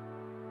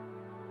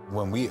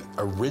 When we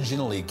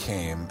originally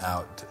came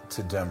out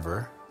to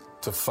Denver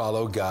to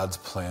follow God's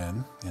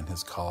plan and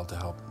his call to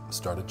help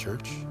start a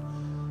church,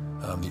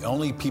 the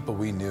only people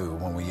we knew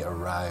when we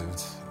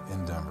arrived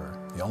in Denver,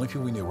 the only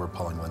people we knew were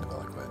Paul and Glenda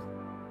Veliquette.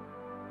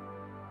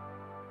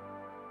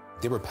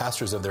 They were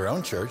pastors of their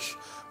own church,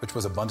 which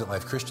was Abundant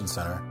Life Christian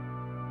Center.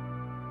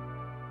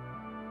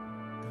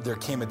 There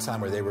came a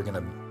time where they were going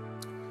to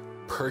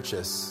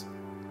purchase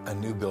a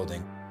new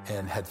building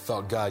and had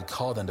felt God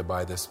called them to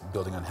buy this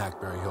building on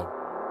Hackberry Hill.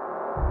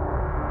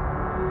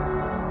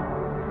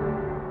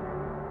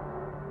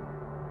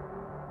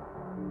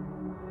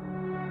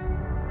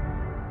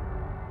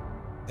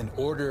 In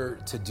order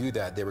to do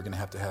that, they were going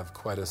to have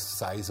quite a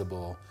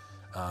sizable,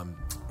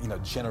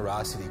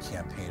 generosity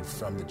campaign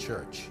from the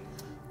church.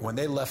 When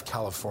they left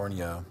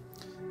California,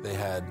 they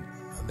had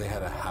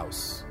a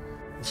house.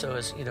 So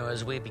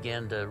as we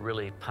began to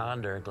really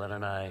ponder, Glenn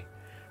and I,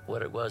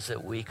 what it was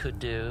that we could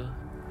do,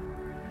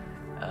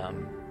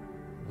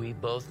 we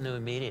both knew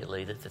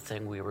immediately that the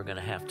thing we were going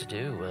to have to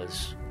do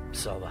was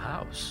sell the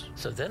house.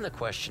 So then the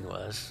question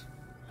was,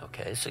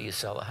 okay, so you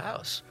sell the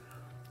house.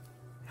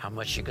 How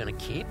much you going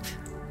to keep?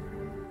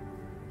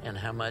 And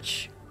how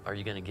much are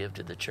you going to give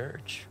to the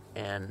church?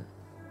 And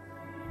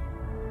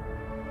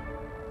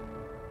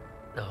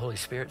the Holy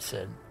Spirit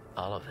said,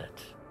 all of it.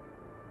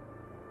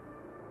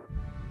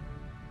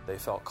 They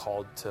felt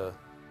called to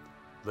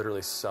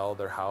literally sell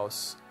their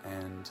house,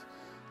 and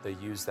they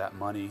used that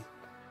money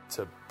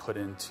to put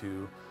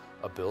into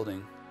a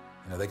building.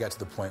 They got to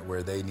the point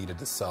where they needed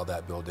to sell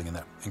that building and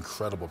that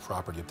incredible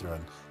property up there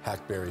on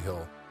Hackberry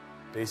Hill.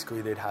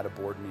 Basically, they'd had a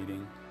board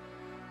meeting.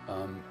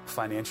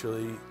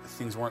 Financially,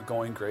 things weren't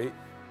going great,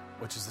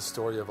 which is the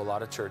story of a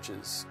lot of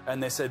churches.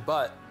 And they said,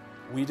 but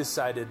we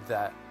decided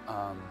that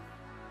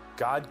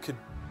God could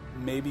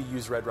maybe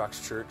use Red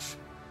Rocks Church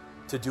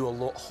to do a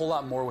whole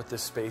lot more with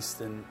this space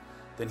than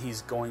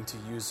he's going to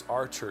use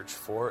our church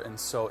for. And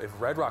so if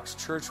Red Rocks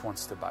Church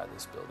wants to buy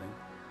this building,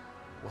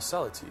 we'll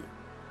sell it to you.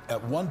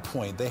 At one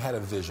point, they had a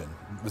vision.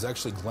 It was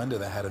actually Glenda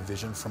that had a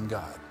vision from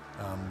God,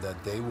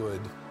 that they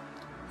would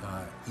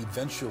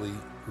eventually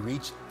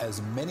reach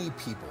as many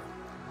people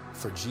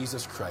for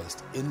Jesus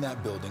Christ in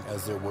that building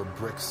as there were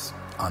bricks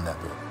on that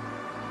building.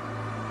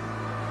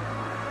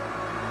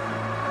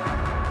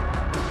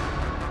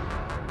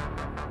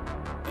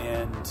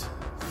 And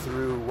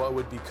through what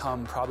would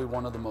become probably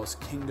one of the most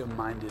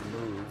kingdom-minded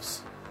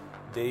moves,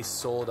 they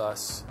sold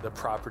us the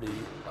property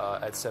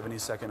at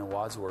 72nd and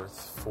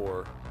Wadsworth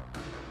for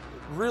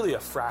really a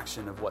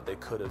fraction of what they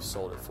could have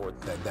sold it for.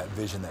 That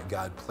vision that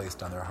God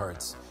placed on their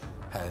hearts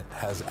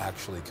has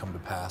actually come to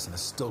pass and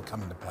is still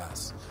coming to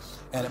pass.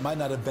 And it might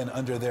not have been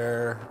under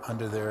their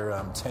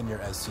tenure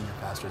as senior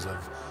pastors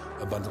of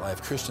Abundant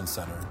Life Christian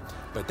Center,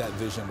 but that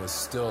vision was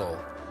still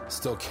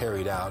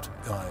carried out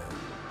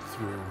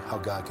through how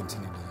God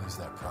continued to use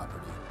that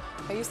property.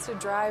 I used to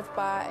drive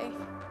by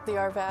the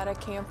Arvada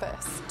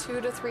campus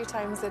 2 to 3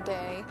 times a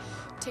day,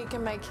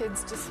 taking my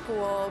kids to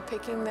school,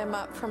 picking them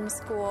up from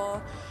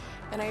school,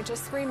 and I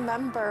just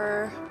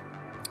remember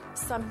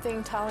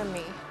something telling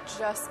me,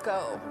 just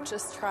go,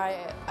 just try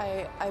it.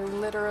 I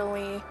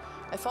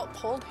felt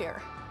pulled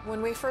here.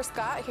 When we first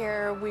got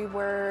here, we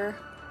were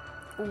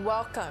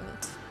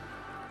welcomed,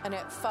 and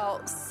it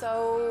felt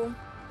so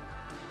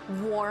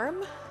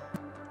warm.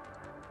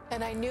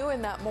 And I knew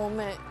in that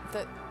moment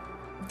that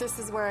this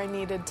is where I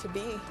needed to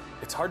be.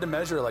 It's hard to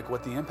measure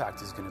what the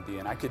impact is going to be,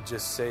 and I could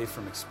just say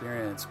from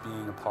experience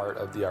being a part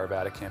of the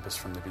Arvada campus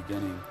from the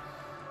beginning,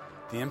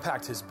 the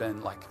impact has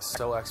been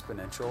so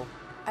exponential.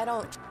 I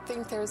don't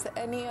think there's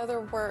any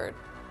other word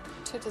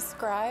to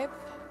describe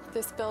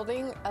this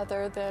building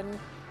other than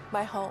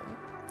my home.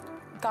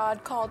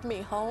 God called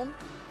me home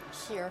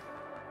here.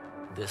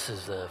 This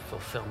is the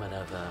fulfillment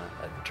of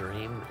a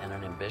dream and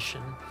an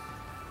ambition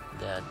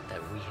that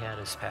we had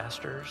as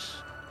pastors,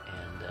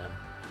 and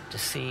to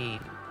see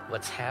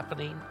what's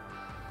happening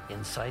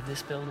inside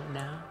this building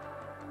now,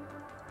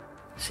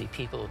 see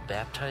people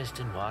baptized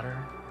in water,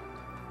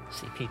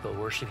 see people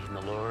worshiping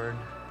the Lord,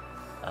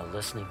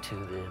 listening to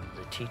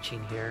the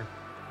teaching here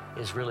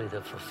is really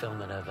the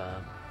fulfillment of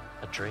a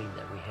dream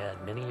that we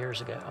had many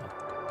years ago.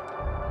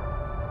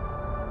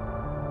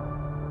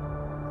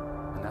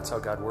 And that's how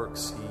God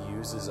works. He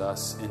uses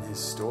us in his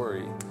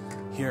story.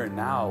 Here and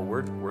now,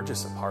 we're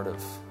just a part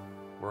of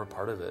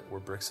it. We're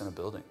bricks in a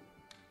building.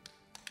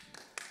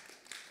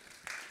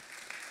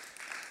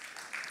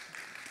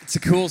 It's a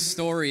cool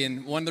story,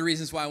 and one of the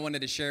reasons why I wanted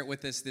to share it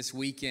with us this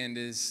weekend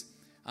is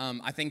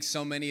I think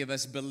so many of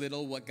us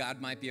belittle what God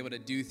might be able to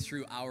do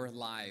through our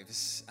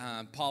lives.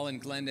 Paul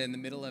and Glenda, in the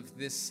middle of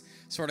this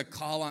sort of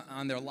call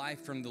on their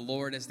life from the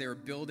Lord as they were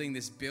building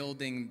this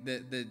building,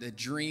 the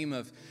dream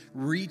of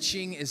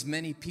reaching as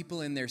many people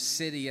in their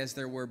city as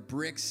there were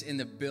bricks in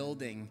the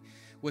building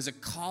was a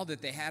call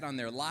that they had on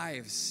their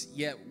lives.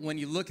 Yet when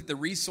you look at the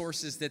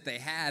resources that they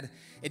had,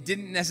 it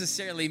didn't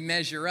necessarily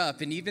measure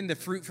up. And even the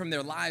fruit from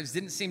their lives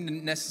didn't seem to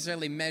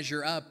necessarily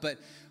measure up. But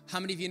how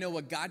many of you know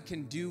what God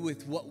can do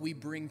with what we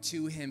bring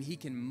to him? He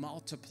can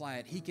multiply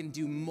it. He can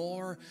do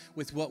more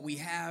with what we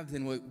have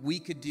than what we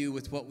could do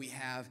with what we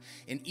have.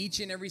 And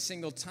each and every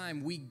single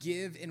time we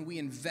give and we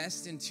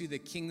invest into the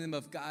kingdom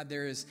of God,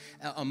 there is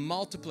a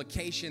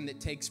multiplication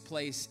that takes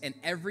place. And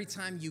every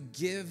time you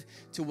give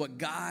to what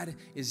God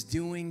is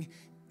doing,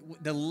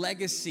 the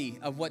legacy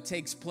of what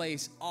takes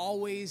place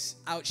always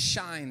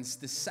outshines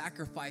the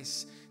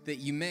sacrifice that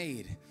you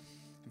made.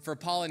 For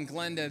Paul and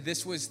Glenda,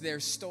 this was their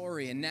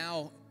story. And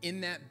now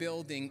in that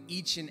building,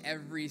 each and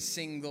every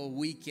single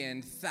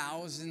weekend,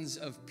 thousands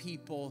of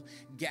people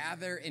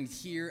gather and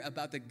hear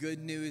about the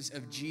good news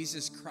of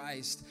Jesus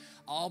Christ,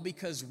 all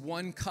because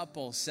one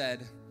couple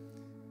said,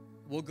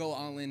 we'll go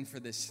all in for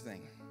this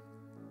thing.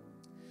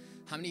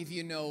 How many of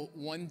you know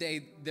one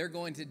day they're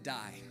going to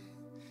die?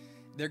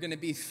 They're going to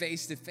be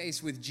face to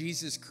face with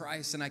Jesus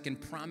Christ, and I can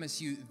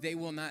promise you they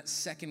will not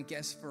second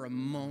guess for a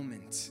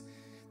moment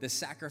the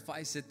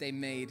sacrifice that they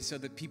made so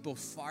that people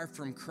far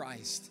from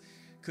Christ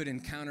could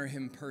encounter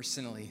him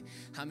personally.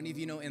 How many of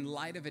you know in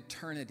light of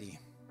eternity,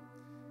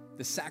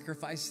 the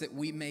sacrifice that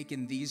we make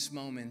in these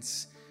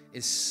moments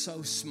is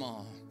so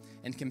small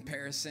in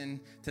comparison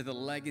to the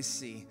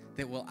legacy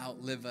that will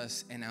outlive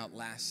us and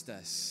outlast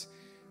us?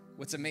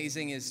 What's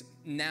amazing is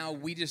now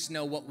we just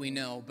know what we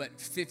know, but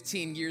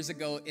 15 years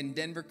ago in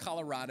Denver,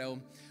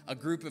 Colorado, a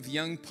group of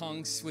young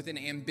punks with an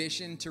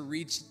ambition to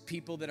reach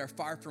people that are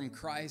far from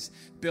Christ,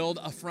 build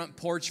a front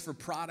porch for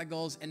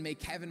prodigals, and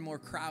make heaven more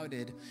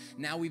crowded.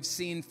 Now we've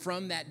seen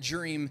from that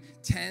dream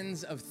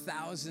tens of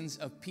thousands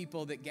of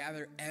people that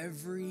gather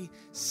every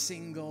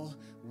single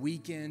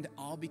weekend,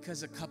 all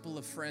because a couple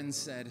of friends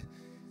said,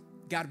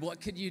 God,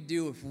 what could you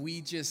do if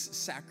we just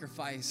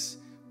sacrifice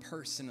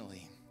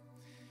personally?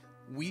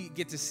 We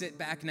get to sit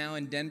back now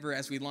in Denver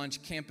as we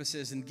launch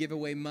campuses and give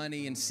away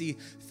money and see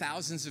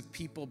thousands of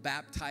people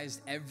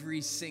baptized every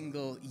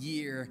single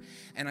year.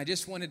 And I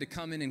just wanted to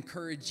come and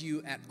encourage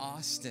you at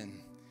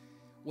Austin.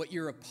 What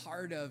you're a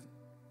part of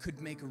could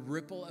make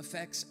ripple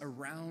effects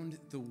around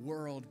the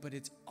world, but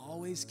it's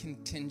always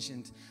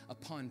contingent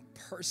upon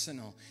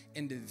personal,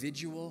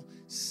 individual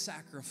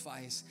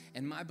sacrifice.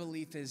 And my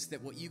belief is that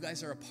what you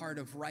guys are a part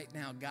of right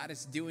now, God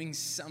is doing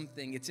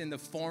something. It's in the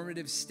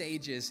formative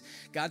stages.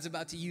 God's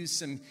about to use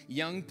some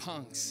young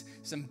punks,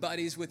 some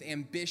buddies with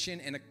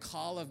ambition and a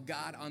call of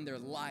God on their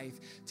life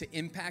to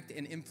impact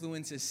and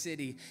influence a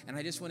city. And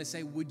I just want to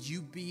say, would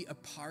you be a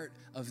part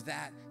of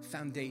that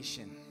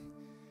foundation?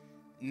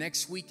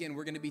 Next weekend,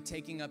 we're going to be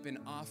taking up an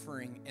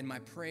offering, and my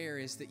prayer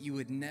is that you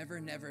would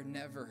never, never,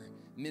 never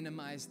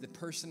minimize the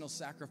personal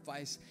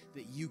sacrifice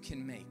that you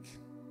can make.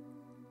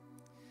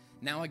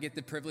 Now I get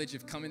the privilege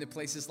of coming to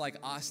places like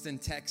Austin,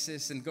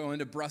 Texas, and going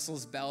to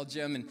Brussels,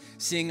 Belgium, and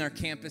seeing our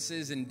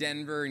campuses in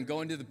Denver, and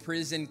going to the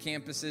prison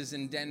campuses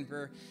in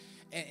Denver.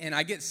 And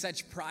I get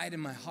such pride in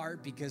my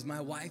heart because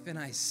my wife and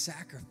I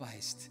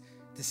sacrificed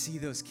to see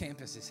those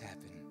campuses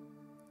happen.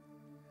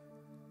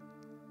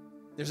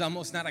 There's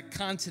almost not a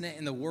continent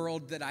in the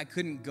world that I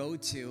couldn't go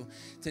to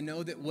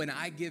know that when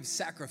I give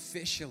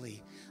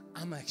sacrificially,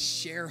 I'm a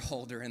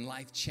shareholder in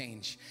life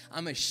change.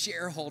 I'm a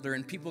shareholder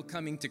in people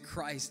coming to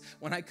Christ.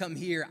 When I come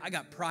here, I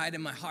got pride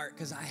in my heart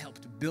because I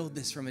helped build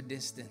this from a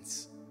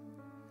distance.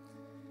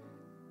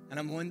 And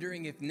I'm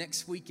wondering if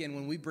next weekend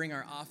when we bring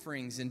our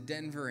offerings in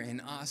Denver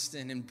and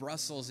Austin and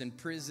Brussels and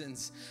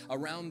prisons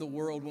around the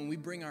world, when we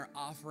bring our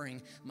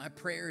offering, my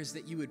prayer is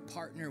that you would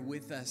partner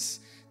with us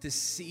to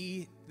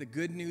see the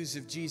good news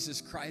of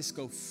Jesus Christ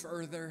go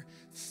further,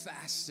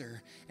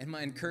 faster. And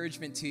my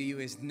encouragement to you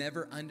is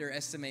never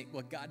underestimate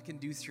what God can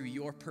do through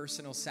your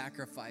personal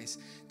sacrifice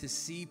to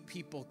see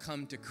people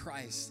come to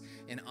Christ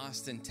in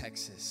Austin,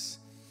 Texas.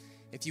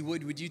 If you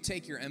would you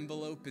take your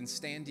envelope and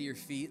stand to your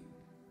feet?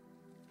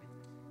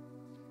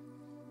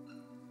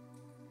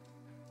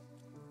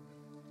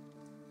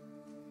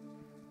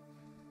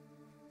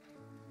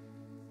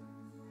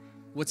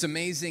 What's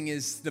amazing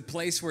is the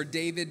place where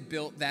David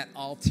built that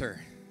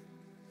altar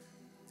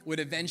would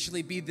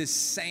eventually be the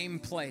same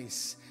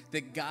place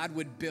that God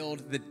would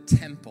build the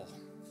temple.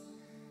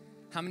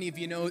 How many of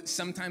you know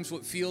sometimes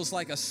what feels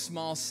like a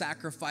small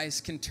sacrifice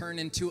can turn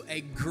into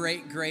a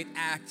great, great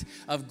act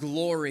of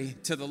glory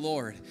to the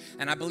Lord?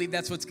 And I believe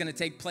that's what's going to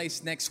take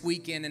place next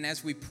weekend. And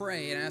as we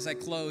pray and as I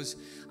close,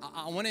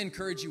 I want to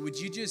encourage you, would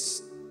you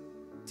just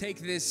take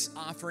this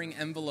offering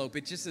envelope?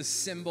 It's just a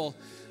symbol,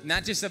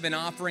 not just of an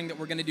offering that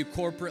we're going to do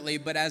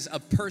corporately, but as a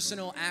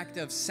personal act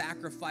of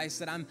sacrifice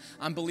that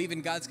I'm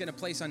believing God's going to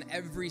place on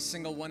every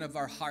single one of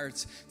our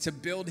hearts to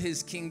build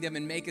his kingdom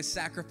and make a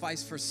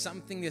sacrifice for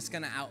something that's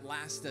going to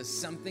outlast us,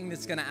 something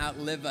that's going to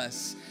outlive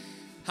us.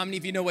 How many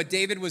of you know what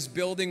David was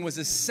building was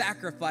a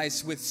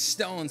sacrifice with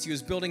stones? He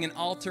was building an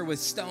altar with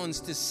stones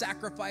to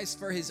sacrifice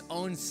for his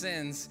own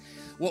sins.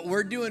 What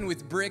we're doing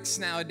with bricks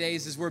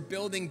nowadays is we're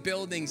building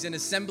buildings and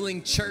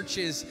assembling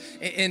churches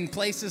in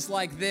places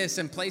like this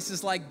and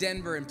places like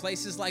Denver and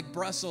places like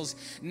Brussels,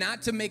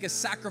 not to make a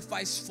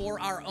sacrifice for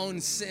our own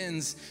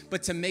sins,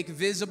 but to make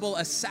visible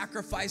a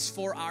sacrifice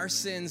for our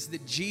sins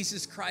that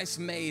Jesus Christ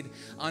made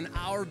on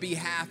our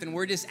behalf. And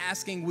we're just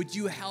asking, would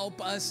you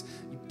help us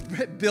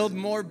build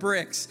more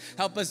bricks?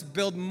 Help us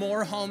build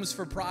more homes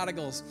for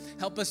prodigals.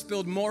 Help us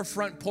build more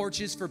front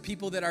porches for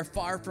people that are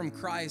far from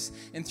Christ.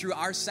 And through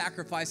our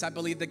sacrifice, I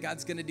believe that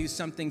God's going to do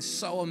something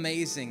so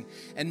amazing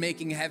and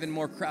making heaven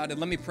more crowded.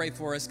 Let me pray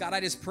for us. God, I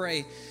just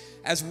pray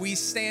as we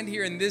stand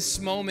here in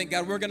this moment,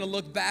 God, we're going to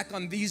look back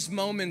on these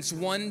moments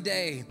one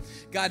day,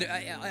 God,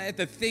 at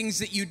the things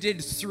that you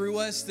did through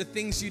us, the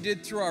things you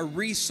did through our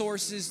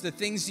resources, the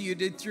things that you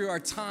did through our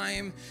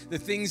time, the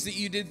things that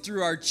you did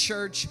through our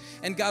church.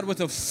 And God, with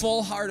a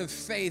full heart of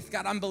faith,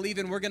 God, I'm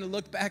believing we're going to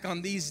look back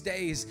on these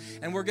days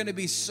and we're going to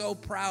be so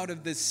proud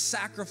of the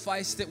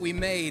sacrifice that we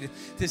made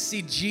to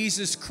see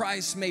Jesus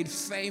Christ made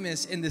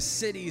famous in the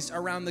cities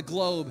around the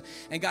globe.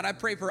 And God, I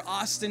pray for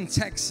Austin,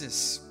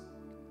 Texas.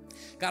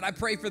 God, I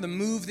pray for the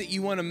move that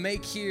you want to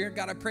make here.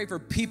 God, I pray for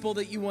people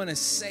that you want to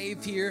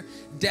save here,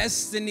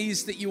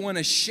 destinies that you want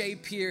to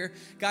shape here.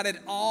 God, it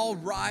all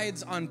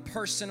rides on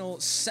personal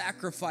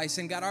sacrifice.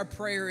 And God, our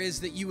prayer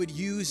is that you would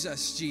use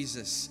us,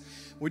 Jesus.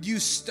 Would you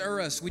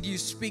stir us? Would you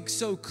speak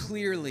so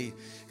clearly?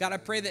 God, I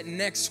pray that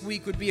next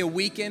week would be a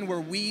weekend where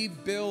we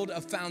build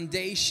a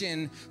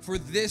foundation for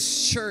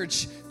this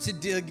church to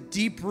dig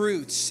deep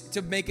roots,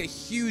 to make a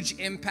huge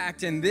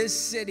impact in this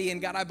city.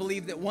 And God, I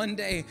believe that one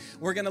day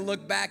we're going to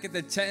look back at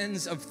the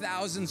tens of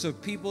thousands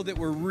of people that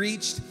were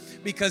reached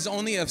because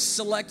only a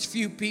select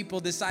few people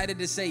decided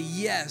to say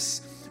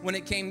yes when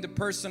it came to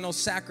personal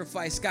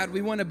sacrifice. God,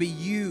 we want to be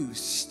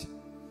used.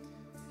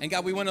 And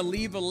God, we want to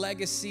leave a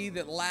legacy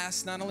that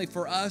lasts not only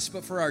for us,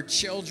 but for our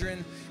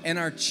children and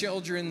our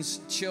children's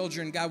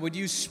children. God, would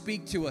you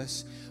speak to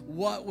us?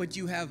 What would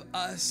you have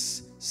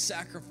us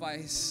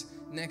sacrifice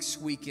next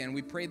weekend?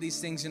 We pray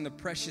these things in the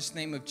precious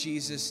name of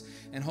Jesus.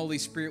 And Holy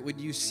Spirit, would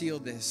you seal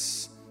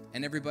this?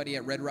 And everybody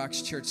at Red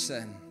Rocks Church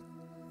said,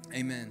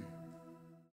 amen.